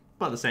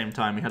 But at the same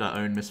time, we had our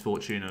own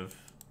misfortune of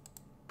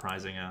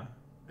prizing a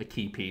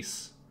key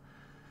piece.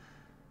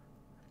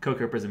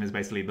 Koko Prism is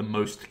basically the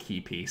most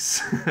key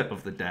piece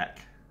of the deck.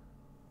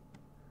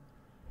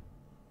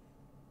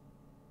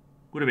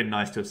 Would have been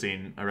nice to have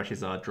seen a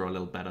Reshizard draw a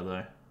little better,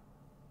 though.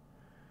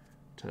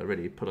 To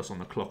really put us on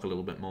the clock a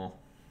little bit more.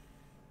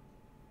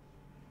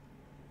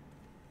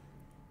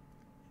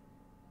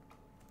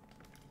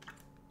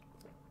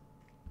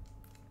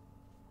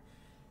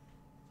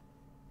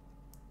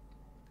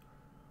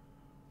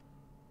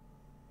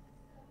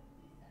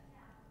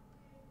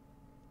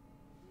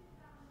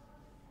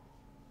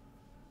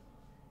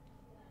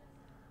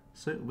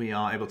 So we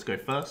are able to go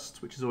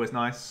first, which is always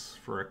nice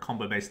for a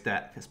combo-based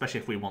deck, especially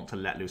if we want to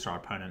let loose our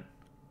opponent.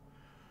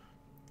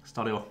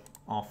 Starting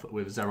off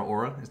with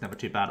Zeraora is never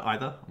too bad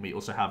either. And we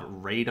also have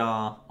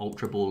Radar,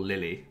 Ultra Ball,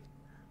 Lily.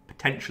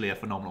 Potentially a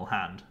phenomenal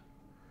hand.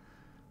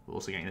 We're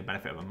also getting the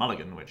benefit of a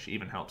mulligan, which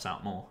even helps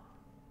out more.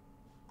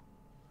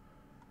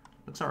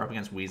 Looks like we're up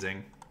against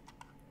Weezing.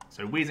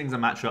 So Weezing's a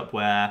matchup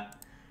where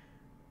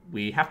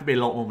we have to be a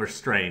lot more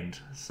restrained.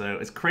 So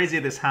as crazy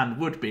as this hand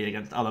would be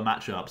against other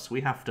matchups,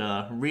 we have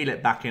to reel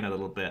it back in a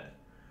little bit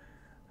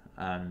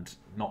and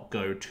not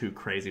go too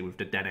crazy with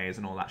Dedennes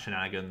and all that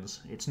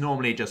shenanigans. It's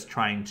normally just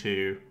trying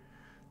to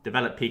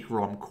develop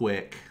Pikarom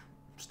quick,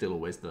 still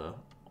always the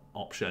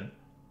option,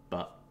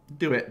 but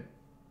do it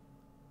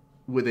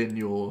within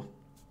your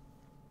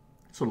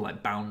sort of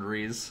like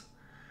boundaries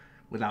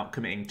without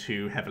committing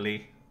too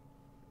heavily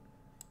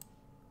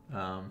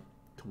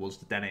towards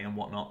the Dedenne and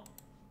whatnot.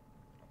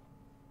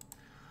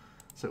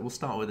 So we'll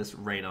start with this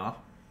Radar.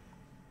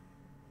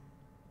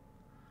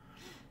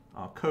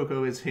 Our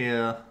Koko is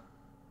here.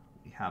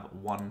 We have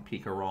 1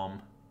 Pikarom.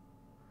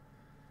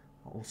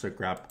 I'll also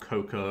grab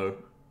Koko.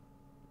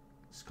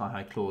 Sky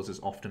High Claws is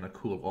often a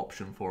cool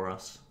option for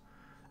us.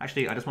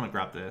 Actually, I just want to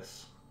grab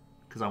this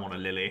because I want a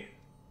Lily.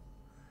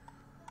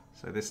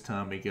 So this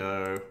turn we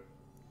go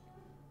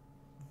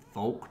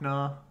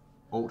Volkner,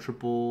 Ultra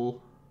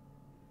Ball,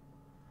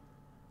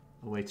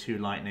 away 2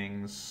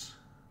 Lightnings.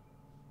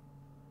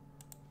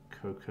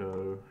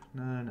 Koko,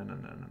 no.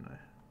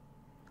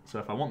 So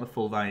if I want the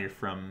full value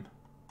from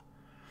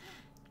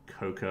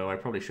Koko, I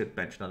probably should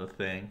bench another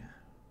thing.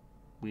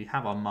 We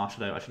have our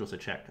Marshadow. I should also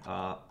check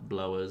our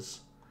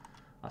blowers,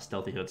 our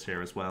Stealthy Hoods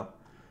here as well.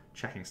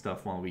 Checking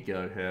stuff while we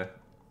go here.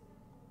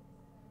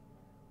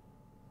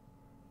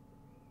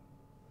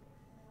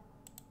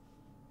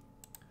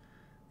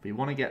 If we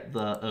want to get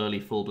the early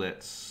full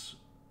Blitz,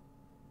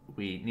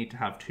 we need to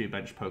have 2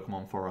 bench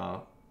Pokemon for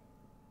our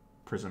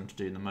Prism to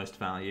do the most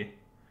value.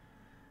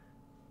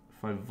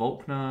 If I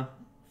Volkner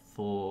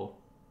for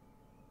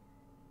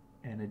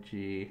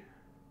energy...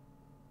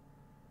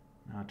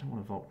 No, I don't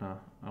want a Volkner.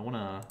 I want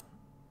a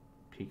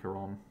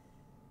Pikarom.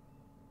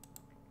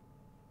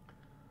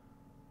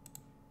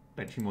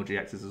 benching more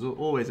GXs is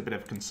always a bit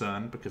of a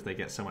concern because they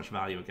get so much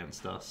value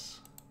against us.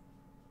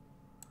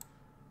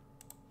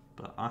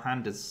 But our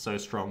hand is so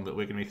strong that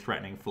we're going to be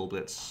threatening full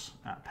Blitz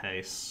at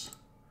pace.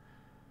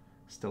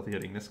 Stealthy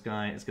hitting this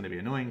guy is going to be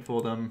annoying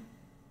for them.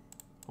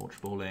 Ultra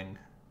Balling.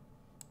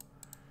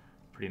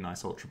 Pretty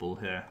nice Ultra Ball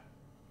here.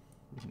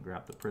 We can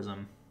grab the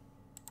Prism.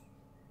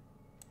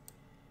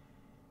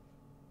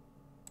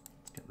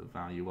 Let's get the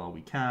value while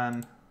we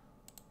can.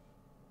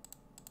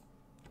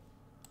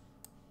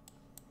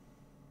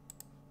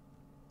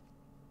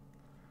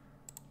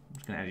 I'm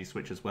just going to energy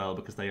switch as well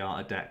because they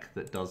are a deck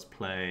that does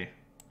play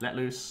Let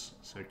Loose,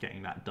 so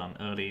getting that done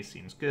early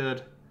seems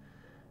good.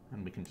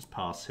 And we can just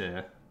pass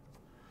here.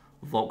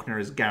 Volkner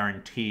is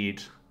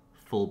guaranteed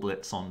full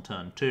Blitz on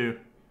turn 2.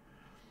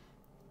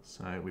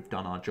 So we've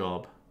done our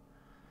job.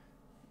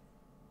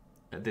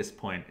 At this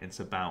point, it's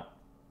about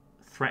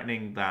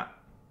threatening that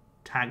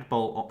Tag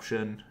Bolt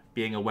option,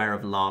 being aware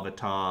of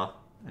Larvitar,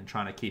 and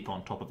trying to keep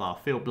on top of our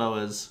Field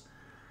Blowers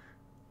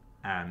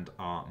and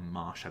our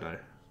Marshadow,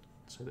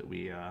 so that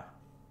we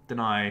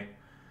deny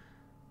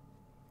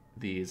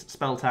these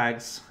spell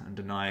tags and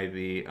deny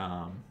the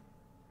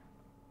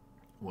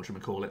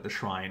the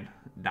shrine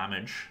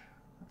damage.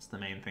 That's the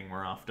main thing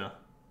we're after.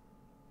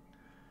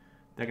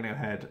 They're going to go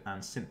ahead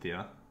and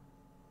Cynthia.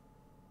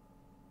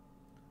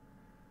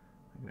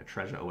 I'm going to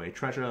treasure away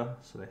treasure,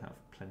 so they have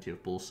plenty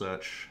of Ball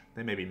Search.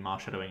 They may be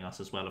Marshadowing us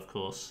as well, of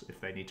course,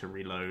 if they need to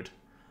reload.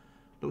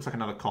 Looks like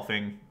another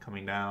Coughing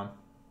coming down.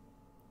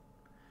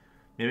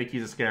 Mimikyu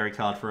is a scary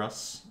card for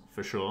us,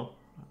 for sure,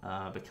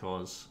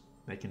 because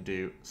they can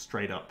do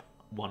straight up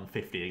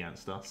 150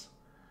 against us.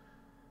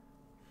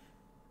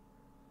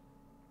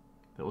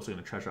 They're also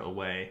going to treasure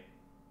away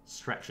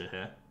Stretcher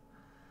here.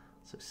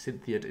 So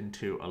Cynthia'd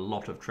into a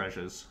lot of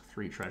treasures,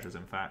 3 treasures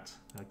in fact.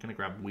 They're going to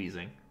grab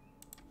Wheezing.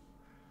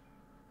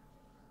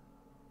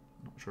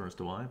 Not sure as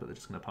to why, but they're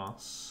just going to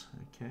pass.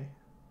 Okay.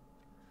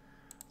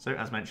 So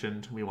as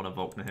mentioned, we want a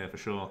Volkner here for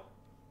sure.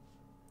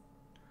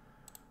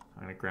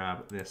 I'm going to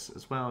grab this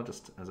as well,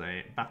 just as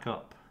a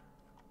backup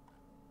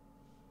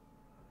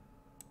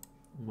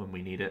when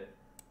we need it.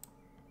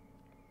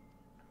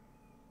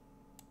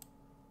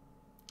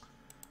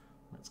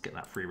 Let's get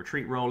that free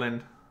retreat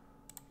rolling.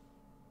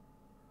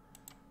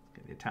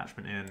 Get the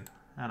attachment in, and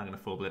I'm going to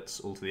full Blitz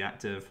all to the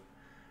active.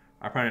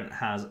 Our opponent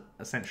has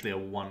essentially a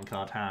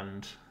 1-card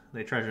hand.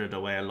 They treasured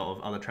away a lot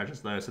of other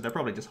treasures though, so they're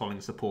probably just holding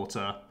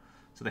Supporter.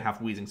 So they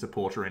have Wheezing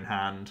Supporter in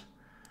hand.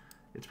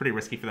 It's pretty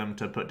risky for them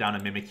to put down a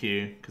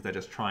Mimikyu because they're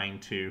just trying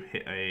to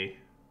hit a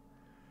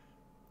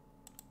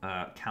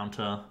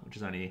counter, which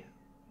is only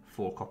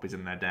 4 copies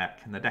in their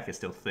deck, and their deck is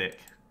still thick.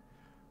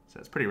 So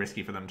it's pretty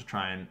risky for them to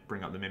try and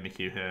bring up the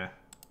Mimikyu here.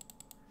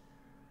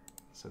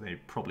 So they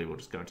probably will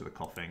just go into the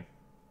Coughing.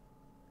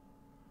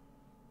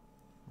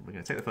 We're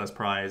going to take the first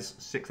prize,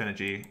 6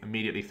 energy,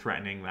 immediately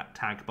threatening that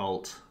Tag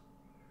Bolt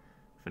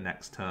for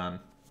next turn.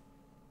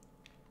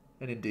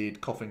 And indeed,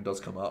 Coughing does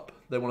come up.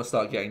 They want to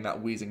start getting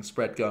that Wheezing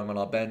spread going on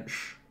our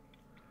bench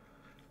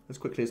as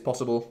quickly as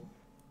possible.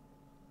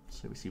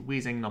 So we see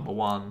Wheezing, number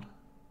 1.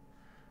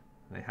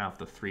 They have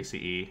the 3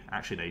 CE.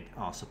 Actually, they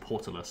are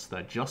supporterless.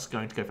 They're just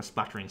going to go for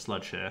Splattering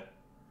Sludge here,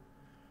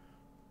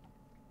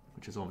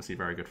 which is obviously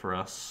very good for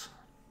us.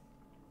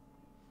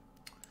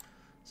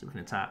 So we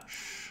can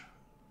attach.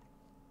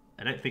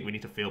 I don't think we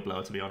need to Field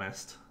Blower, to be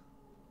honest.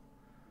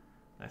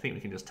 I think we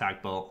can just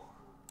Tag Bolt.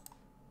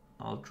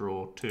 I'll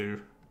draw 2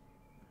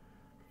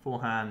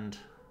 beforehand,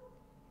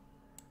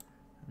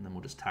 and then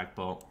we'll just Tag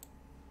Bolt.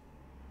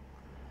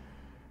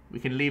 We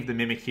can leave the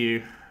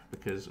Mimikyu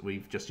because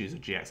we've just used a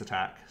GX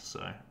attack,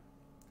 so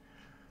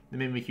the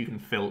Mimikyu can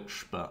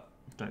filch, but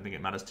don't think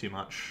it matters too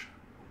much.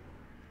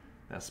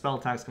 Their spell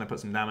tag's going to put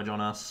some damage on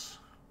us,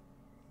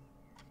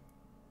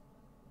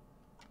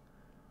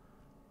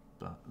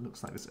 but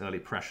looks like this early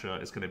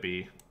pressure is going to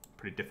be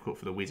pretty difficult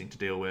for the Wheezing to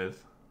deal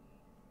with.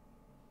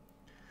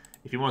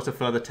 If you want us to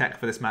further tech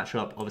for this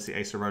matchup, obviously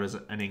Acerola is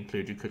an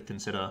include you could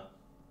consider.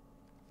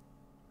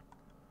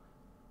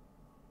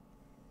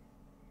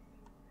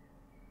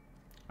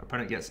 Our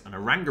opponent gets an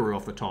Oranguru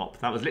off the top.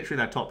 That was literally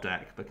their top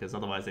deck, because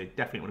otherwise they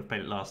definitely would have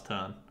played it last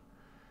turn.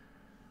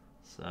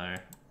 So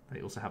they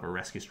also have a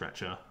Rescue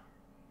Stretcher.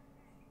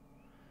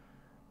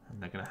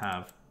 And they're going to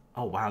have...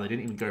 Oh wow, they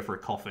didn't even go for a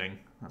Coughing.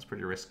 That's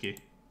pretty risky.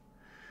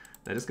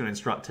 They're just going to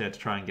instruct here to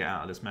try and get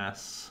out of this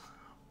mess.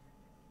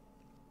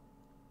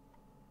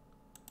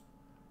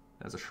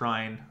 There's a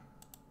Shrine.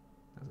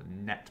 There's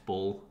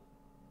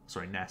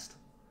a Nest.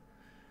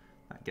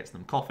 That gets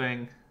them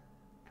Coughing.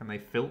 Can they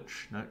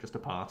filch? No, just a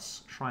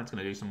pass. Shrine's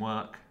going to do some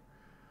work.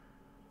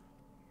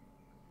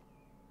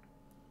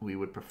 We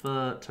would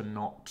prefer to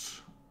not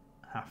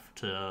have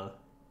to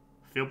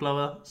Field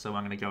Blower, so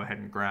I'm going to go ahead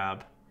and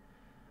grab...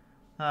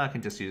 I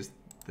can just use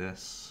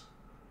this.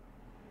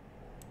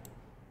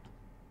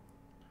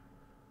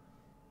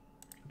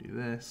 Do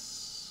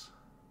this.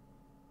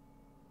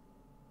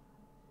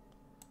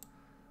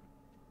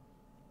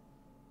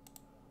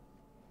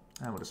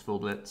 And we'll just full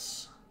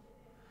Blitz.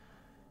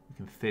 We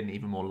can thin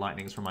even more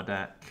lightnings from our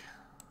deck.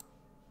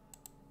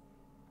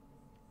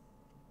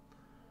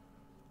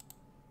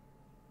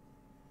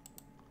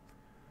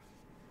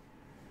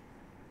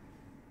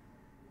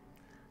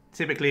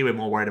 Typically, we're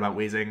more worried about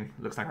Weezing.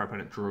 Looks like our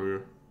opponent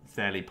drew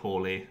fairly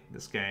poorly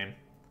this game.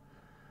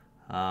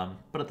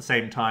 But at the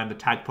same time, the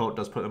Tagpult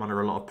does put them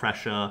under a lot of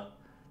pressure.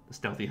 The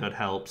Stealthy Hood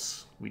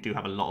helps. We do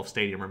have a lot of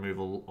stadium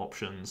removal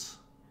options.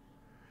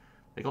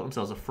 They got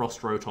themselves a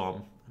Frost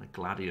Rotom and a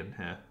Gladion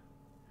here.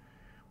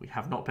 We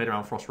have not played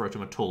around Frost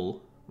Rotom at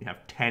all. We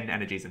have 10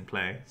 energies in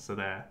play, so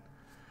their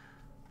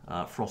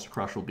Frost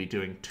Crush will be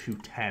doing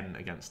 210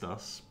 against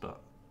us,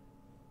 but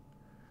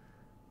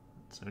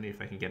it's only if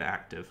they can get it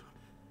active.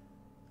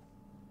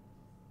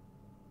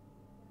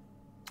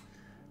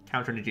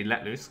 Counter Energy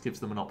Let Loose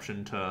gives them an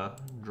option to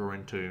draw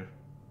into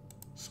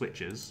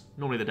switches.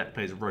 Normally the deck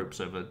plays ropes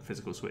over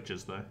physical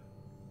switches though.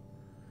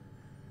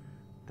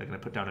 They're going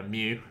to put down a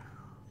Mew.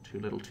 Too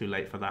little too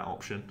late for that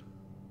option.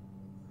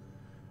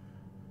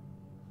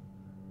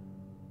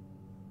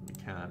 We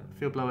can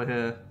Field Blower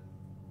here.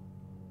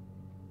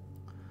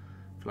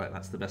 I feel like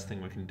that's the best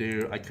thing we can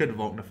do. I could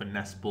Volkner for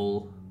Nest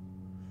Ball.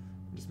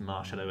 Just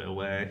Marshadow it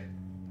away.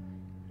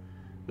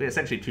 We're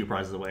essentially 2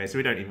 prizes away, so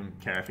we don't even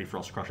care if he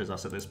Frost Crushes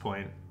us at this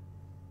point.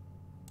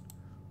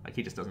 Like,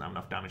 he just doesn't have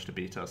enough damage to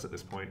beat us at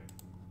this point.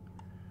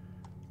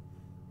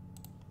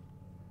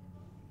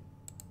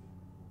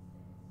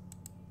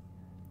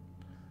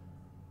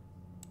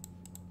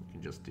 We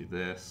can just do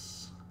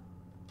this.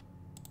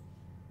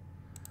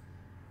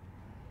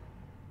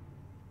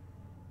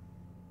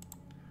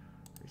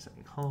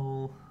 Resetting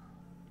hole.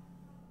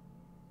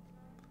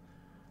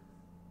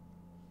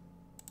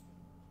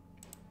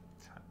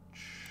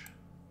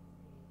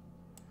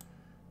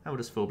 And we'll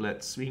just full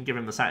Blitz. We can give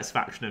him the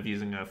satisfaction of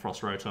using a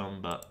Frost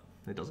Rotom, but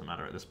it doesn't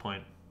matter at this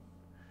point.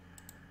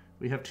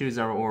 We have 2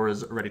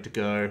 Zeraoras ready to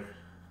go.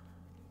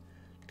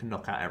 Can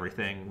knock out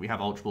everything. We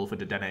have Ultra Ball for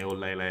Dedenne or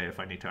Lele if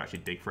I need to actually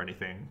dig for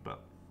anything, but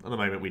at the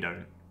moment we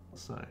don't.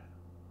 So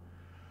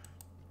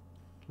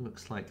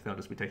looks like they'll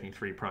just be taking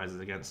 3 prizes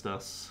against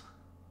us.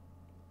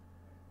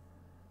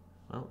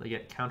 Well, they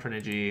get Counter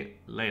Energy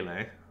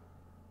Lele,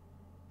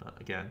 but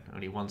again,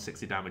 only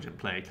 160 damage in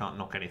play. Can't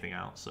knock anything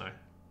out, so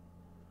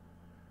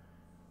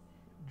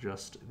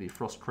just the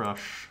Frost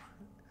Crush,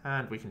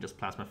 and we can just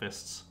Plasma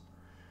Fists.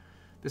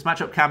 This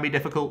matchup can be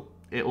difficult.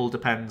 It all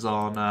depends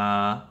on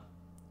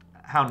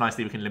how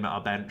nicely we can limit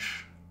our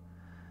bench.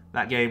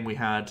 That game we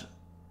had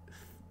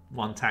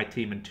 1 tag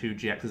team and 2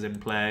 GXs in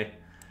play.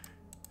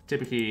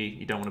 Typically,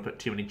 you don't want to put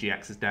too many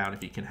GXs down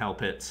if you can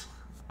help it,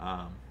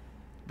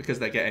 because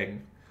they're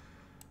getting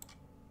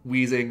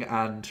Weezing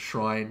and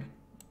Shrine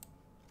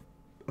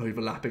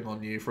overlapping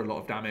on you for a lot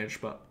of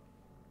damage, but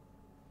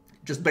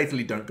just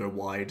basically don't go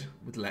wide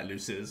with Let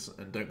Looses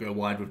and don't go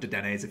wide with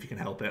Dedennes if you can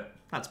help it.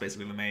 That's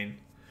basically the main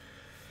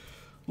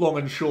long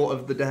and short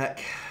of the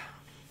deck.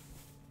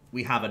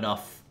 We have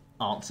enough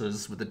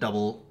answers with the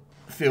double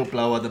Field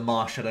Blower, the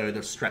Marshadow,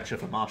 the Stretcher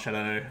for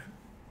Marshadow,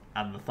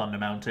 and the Thunder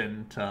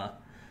Mountain to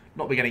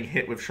not be getting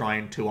hit with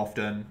Shrine too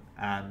often.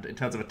 And in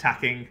terms of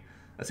attacking,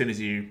 as soon as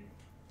you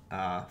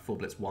full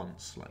Blitz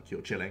once, like,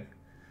 you're chilling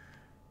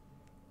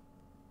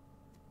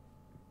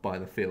by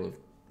the feel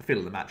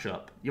of the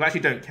matchup. You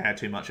actually don't care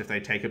too much if they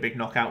take a big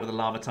knockout with a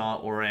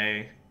Larvitar or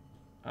a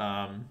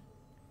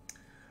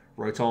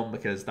Rotom,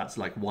 because that's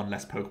like 1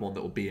 less Pokemon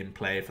that will be in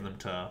play for them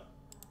to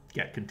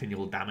get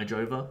continual damage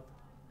over.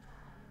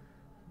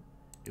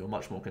 You're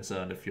much more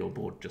concerned if your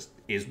board just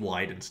is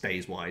wide and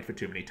stays wide for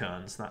too many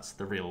turns. That's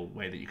the real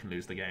way that you can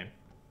lose the game.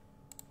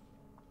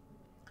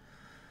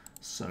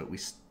 So we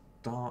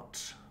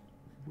start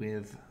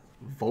with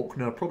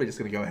Volkner. Probably just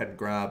going to go ahead and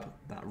grab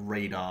that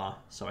Radar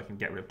so I can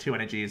get rid of 2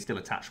 energies, still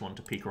attach 1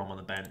 to Pikarom on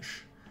the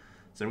bench.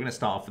 So we're going to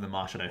start off with the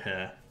Marshadow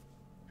here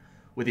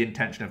with the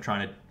intention of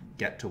trying to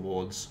get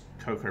towards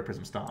Koko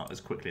Prism Star as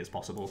quickly as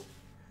possible.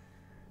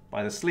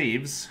 By the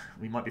sleeves,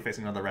 we might be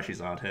facing another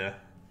Reshizard here.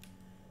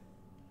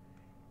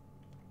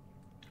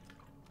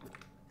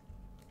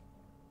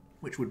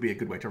 Which would be a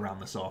good way to round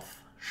this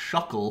off.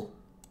 Shuckle.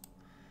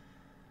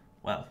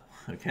 Well,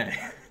 okay.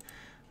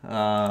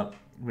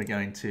 We're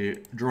going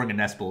to... Drawing a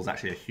Nest Ball is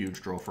actually a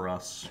huge draw for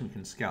us. We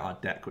can scout our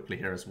deck quickly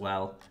here as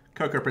well.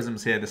 Koko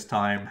Prism's here this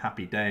time.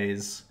 Happy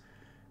days.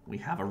 We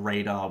have a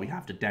Radar. We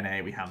have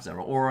Dedenne. We have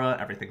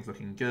Zeraora. Everything's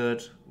looking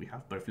good. We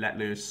have both Let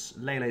Loose.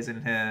 Lele's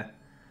in here.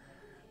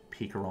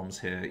 Pikarom's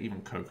here.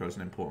 Even Koko's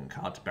an important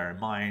card to bear in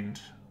mind.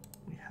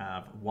 We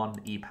have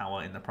 1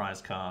 E-Power in the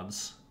prize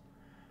cards.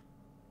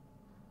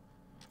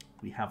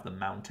 We have the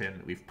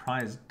Mountain. We've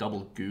prized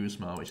double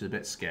Guzma, which is a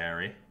bit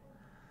scary.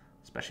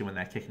 Especially when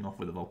they're kicking off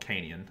with a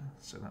Volcanion,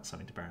 so that's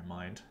something to bear in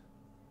mind.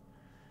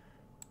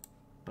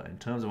 But in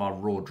terms of our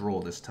raw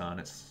draw this turn,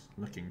 it's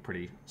looking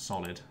pretty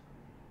solid.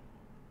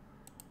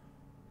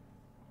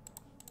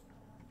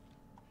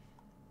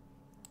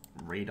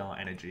 Radar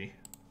Energy.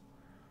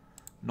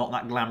 Not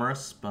that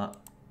glamorous, but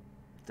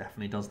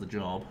definitely does the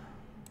job.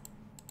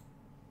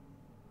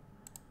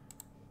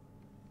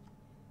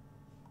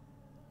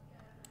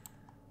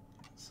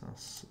 So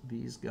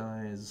these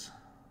guys...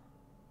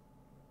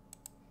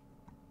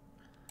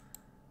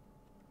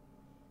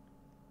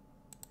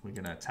 We're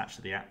going to attach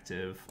to the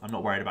active. I'm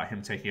not worried about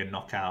him taking a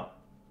knockout.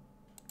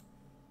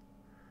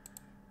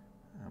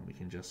 And we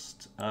can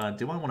just...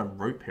 do I want to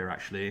rope here,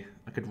 actually?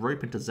 I could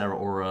rope into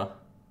Zeraora,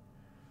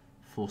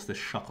 force this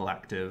Shuckle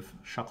active.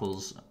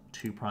 Shuckle's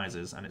 2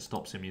 prizes, and it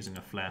stops him using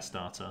a Flare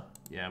starter.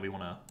 Yeah, we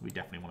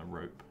definitely want to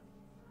rope.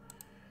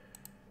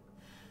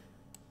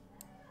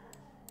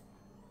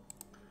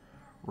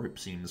 Rope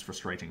seems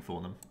frustrating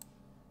for them.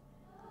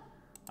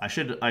 I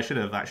should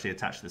have actually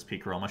attached this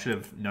Pikarom. I should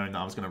have known that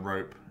I was going to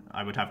rope.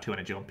 I would have 2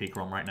 energy on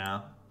Pikarom right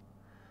now.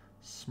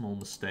 Small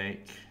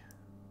mistake.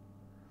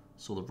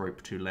 Saw the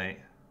rope too late.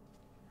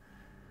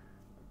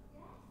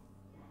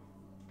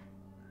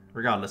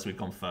 Regardless, we've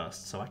gone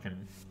first, so I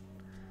can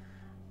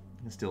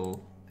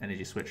still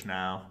energy switch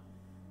now,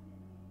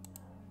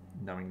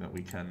 knowing that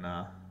we can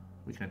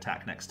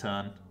attack next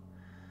turn.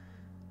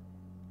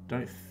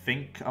 Don't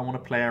think I want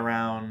to play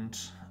around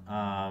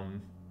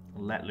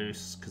Let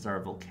Loose because they're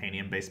a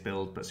Volcanion-based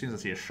build, but as soon as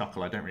I see a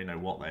Shuckle, I don't really know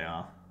what they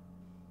are.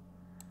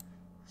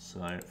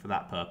 So for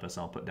that purpose,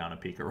 I'll put down a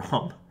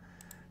Pikarom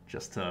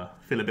just to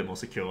feel a bit more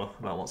secure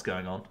about what's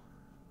going on.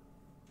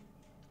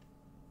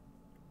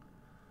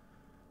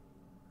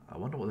 I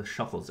wonder what the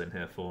Shuckle's in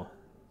here for.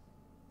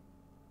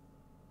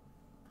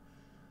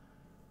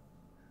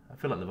 I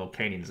feel like the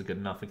Volcanions are good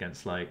enough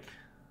against, like,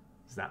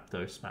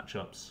 Zapdos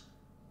matchups.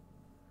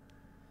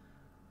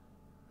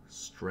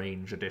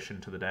 Strange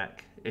addition to the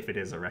deck. If it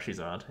is a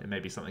Reshizard, it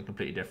may be something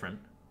completely different.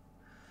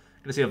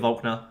 Gonna see a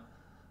Volkner.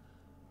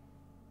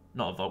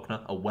 Not a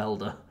Volkner, a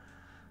Welder.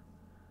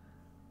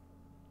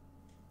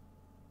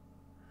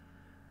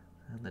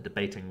 And they're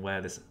debating where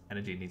this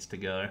energy needs to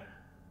go.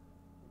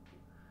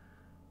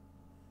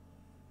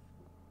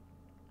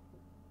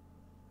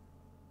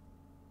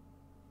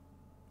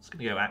 It's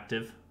gonna go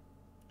active,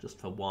 just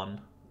for 1.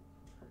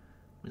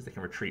 Means they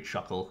can retreat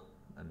Shuckle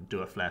and do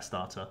a Flare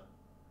starter.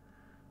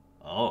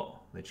 Oh,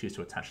 they choose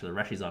to attach to the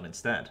Reshizard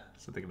instead.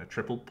 So they're going to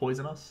triple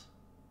poison us.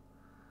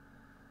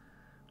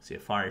 See a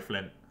Fiery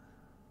Flint.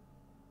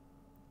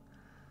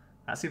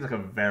 That seems like a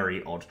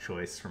very odd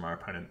choice from our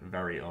opponent.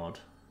 Very odd.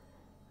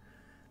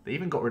 They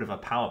even got rid of a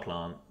Power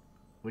Plant,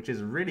 which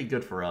is really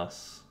good for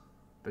us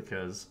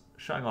because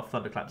shutting off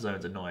Thunderclap Zone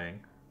is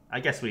annoying. I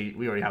guess we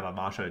already have our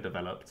Marshadow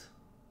developed.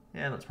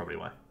 Yeah, that's probably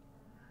why.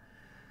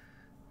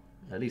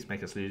 At least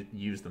make us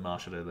use the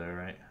Marshadow though,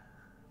 right?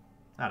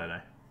 I don't know.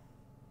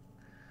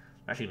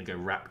 I'm actually going to go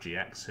Wrap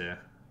GX here.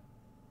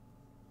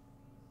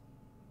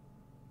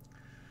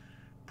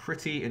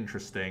 Pretty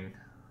interesting.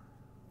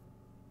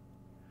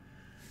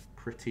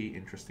 Pretty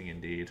interesting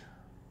indeed.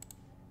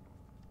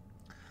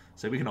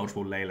 So we can Ultra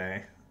Ball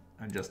Lele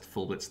and just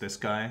full blitz this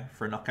guy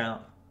for a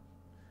knockout.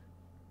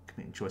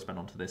 Committing Choice Band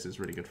onto this is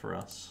really good for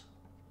us.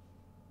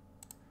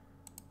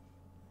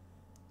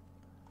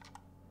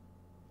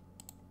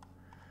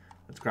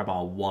 Let's grab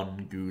our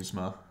 1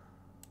 Guzma.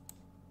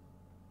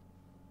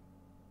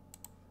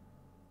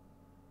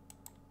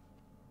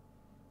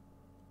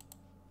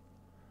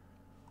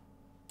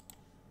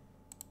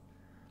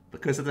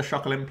 Because of the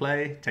Shuckle in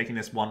play, taking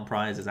this 1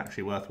 prize is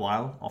actually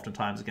worthwhile,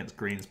 oftentimes against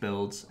Greens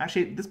builds.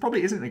 Actually, this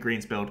probably isn't a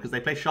Greens build because they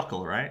play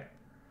Shuckle, right?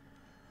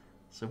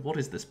 So what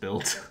is this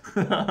build?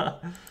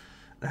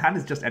 The hand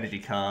is just energy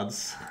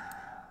cards.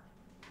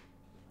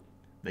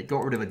 They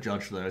got rid of a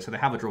Judge though, so they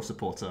have a draw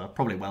supporter,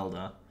 probably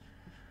Welder.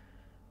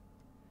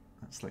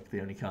 That's like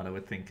the only card I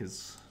would think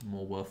is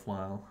more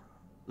worthwhile.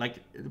 Like,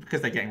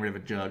 because they're getting rid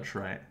of a Judge,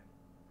 right?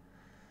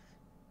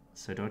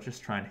 So do I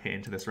just try and hit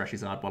into this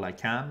Reshizard while I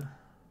can?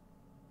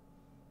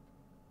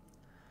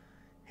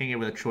 Hitting it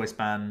with a Choice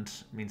Band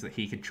means that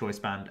he could Choice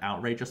Band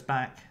Outrageous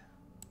back.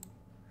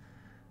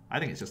 I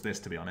think it's just this,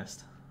 to be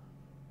honest.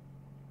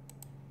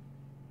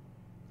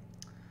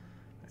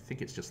 I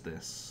think it's just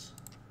this.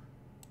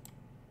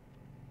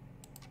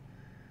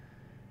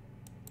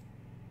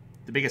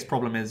 The biggest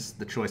problem is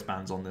the Choice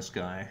Bands on this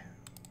guy.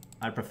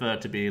 I prefer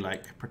to be,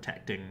 like,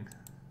 protecting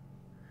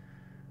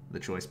the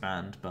Choice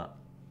Band, but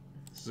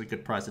this is a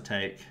good prize to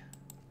take.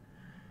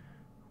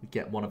 We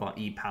get one of our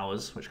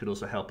E-powers, which could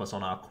also help us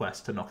on our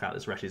quest to knock out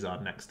this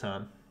Reshizard next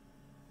turn.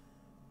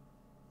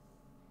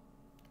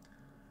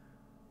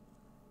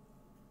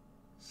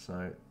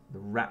 So the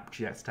Wrap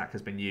GX attack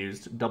has been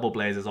used. Double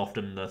Blaze is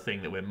often the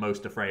thing that we're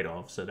most afraid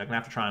of, so they're going to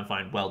have to try and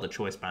find Welder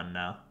Choice Band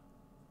now.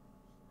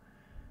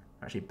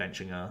 We're actually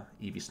benching a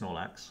Eevee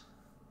Snorlax.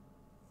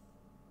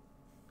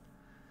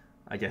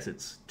 I guess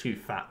it's too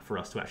fat for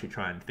us to actually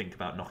try and think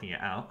about knocking it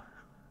out.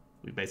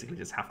 We basically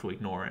just have to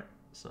ignore it,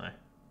 so...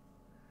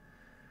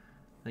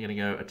 They're going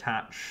to go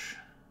attach.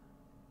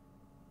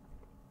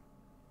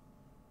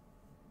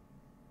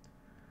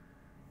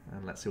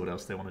 And let's see what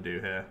else they want to do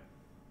here.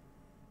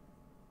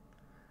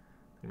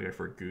 I'm going to go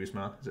for a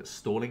Guzma. Is it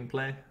stalling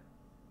play?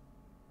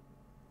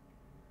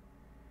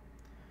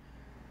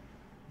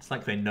 It's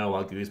like they know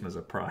our Guzmas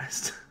are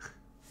prized.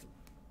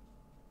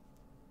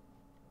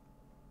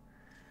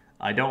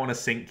 I don't want to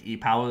sink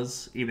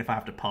E-powers, even if I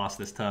have to pass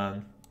this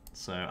turn.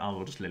 So I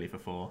will just Lily for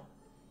 4.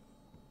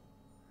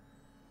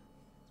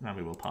 And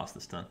we will pass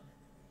this turn.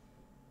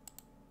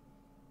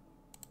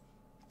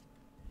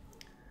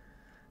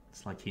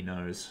 It's like he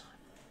knows.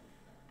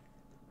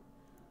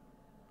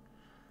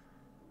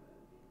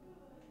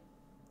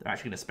 they're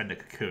actually going to spend a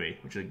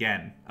Kukui, which is,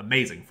 again,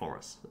 amazing for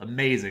us.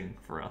 Amazing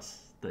for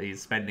us that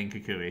he's spending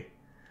Kukui.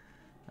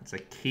 That's a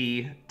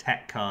key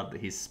tech card that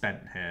he's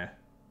spent here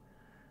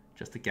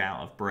just to get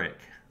out of Brick.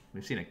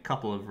 We've seen a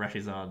couple of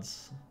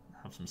Reshizards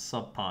have some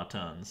subpar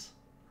turns.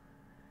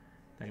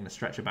 They're going to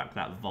stretch it back to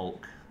that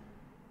Volk.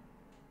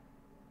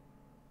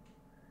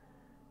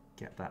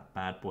 Get that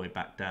bad boy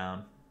back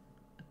down.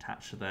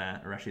 Attach to their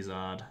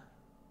Reshizard.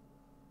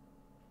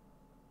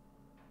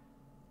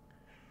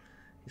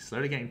 He's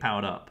slowly getting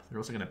powered up. They're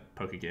also going to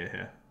Poke Gear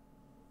here.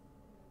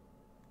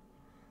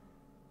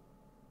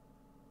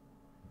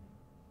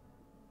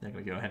 They're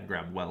going to go ahead and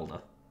grab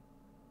Welder.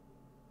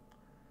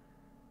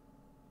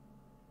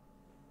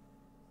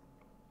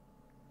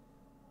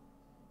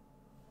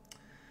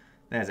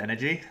 There's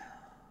Energy.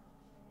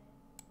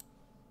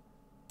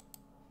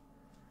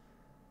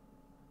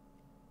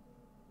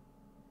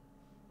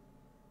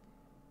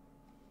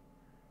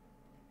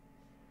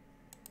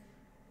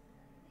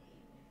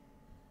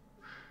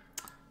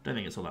 Don't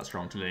think it's all that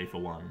strong today for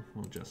one.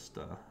 We'll just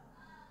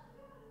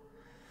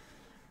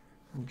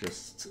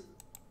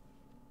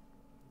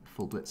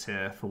full Blitz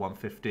here for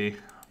 150.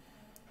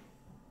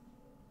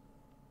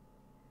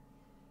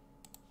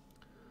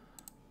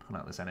 Pull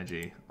out this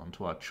Energy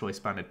onto our choice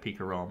banded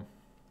Pikarom.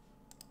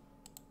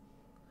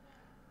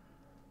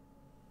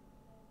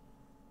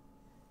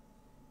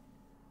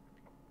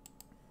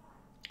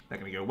 They're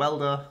going to go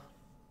Welder.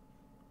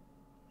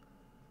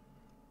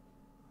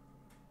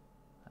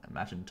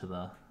 Imagine to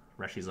the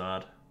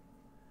Reshizard.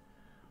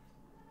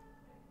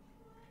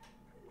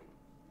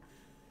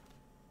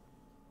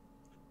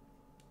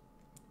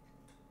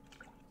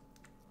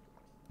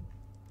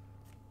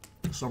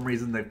 For some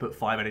reason they put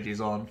 5 energies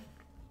on.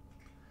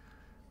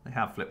 They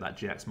have flipped that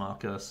GX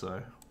marker,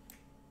 so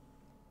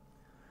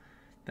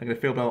they're going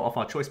to field belt off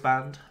our choice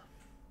band.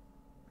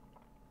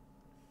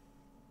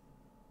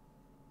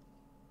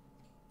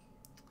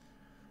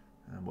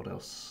 And what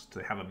else? Do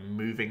they have a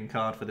moving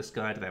card for this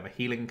guy? Do they have a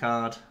healing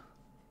card?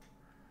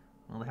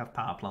 Well, they have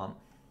Power Plant.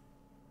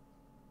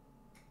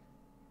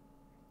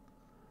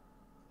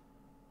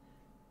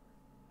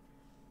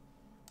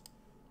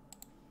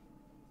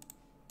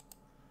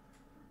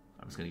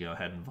 I'm just going to go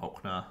ahead and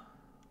Volkner.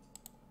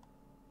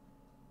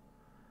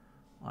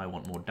 I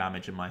want more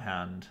damage in my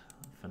hand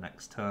for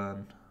next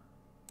turn.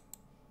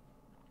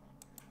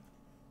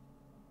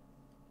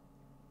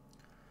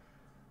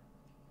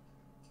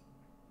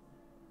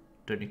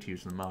 Don't need to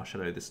use the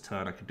Marshadow this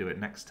turn. I could do it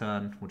next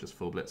turn. We'll just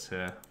full Blitz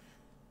here.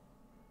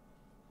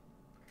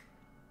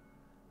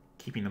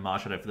 Keeping the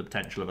Marshadow for the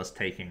potential of us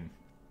taking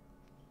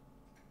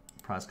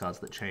prize cards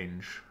that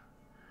change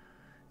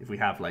if we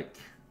have like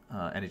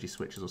energy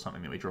switches or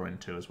something that we draw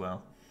into as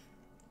well.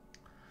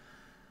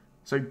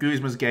 So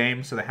Guzma's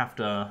game, so they have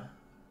to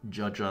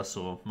judge us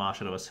or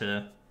Marshadow us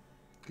here.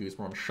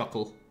 Guzma on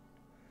Shuckle.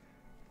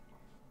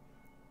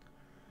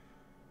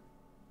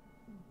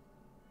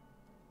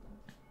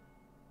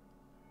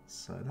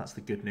 So that's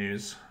the good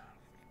news.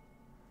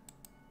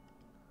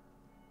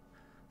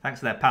 Thanks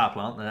to their power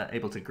plant, they're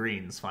able to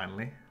greens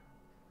finally.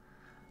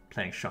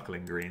 Playing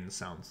Shuckling greens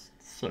sounds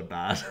so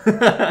bad.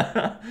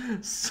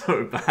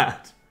 So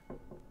bad.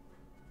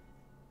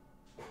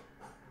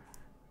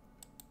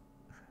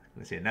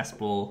 Let's see a Nest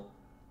Ball.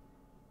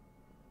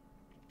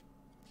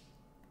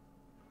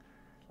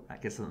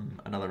 That gives them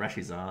another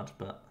Reshizard,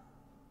 but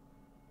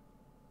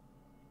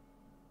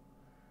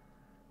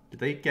did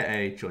they get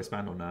a choice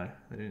band or no?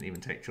 They didn't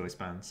even take choice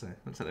band, so it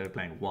looks like they were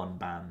playing one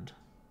band.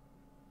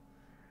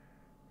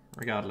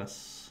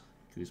 Regardless,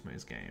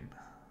 Guzma's game.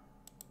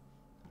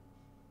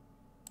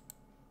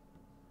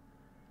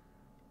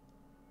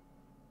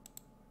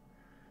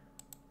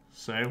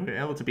 So we were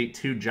able to beat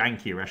 2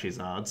 janky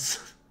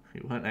Reshizards. We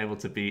weren't able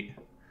to beat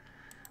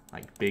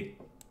like big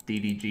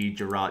DDG,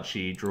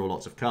 Jirachi, draw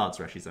lots of cards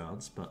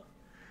Reshizards, but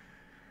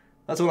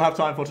that's all I have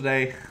time for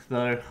today,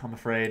 though, I'm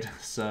afraid.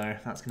 So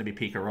that's going to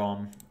be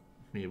Pikarom.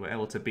 We were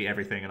able to beat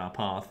everything in our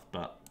path,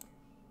 but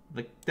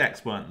the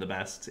decks weren't the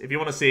best. If you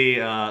want to see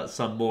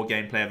some more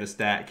gameplay of this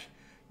deck,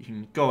 you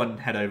can go and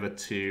head over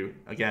to,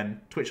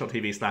 again,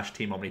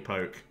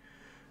 twitch.tv/TeamOmniPoke,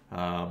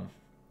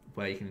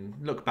 where you can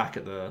look back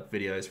at the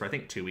videos for, I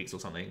think, 2 weeks or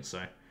something.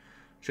 So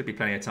should be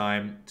plenty of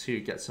time to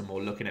get some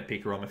more looking at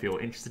Pikarom if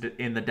you're interested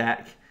in the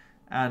deck.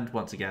 And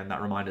once again,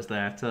 that reminder's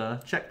there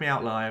to check me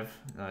out live.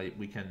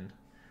 We can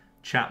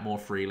chat more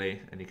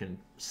freely, and you can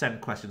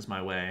send questions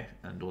my way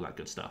and all that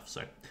good stuff.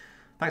 So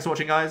thanks for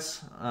watching,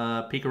 guys.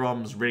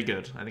 Pikarom's really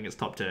good. I think it's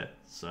top tier.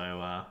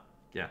 So,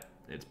 yeah,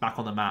 it's back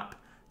on the map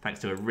thanks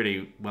to a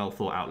really well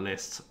thought out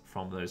list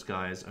from those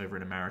guys over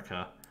in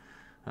America.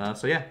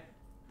 So, yeah,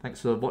 thanks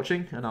for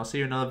watching, and I'll see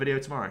you in another video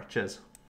tomorrow. Cheers.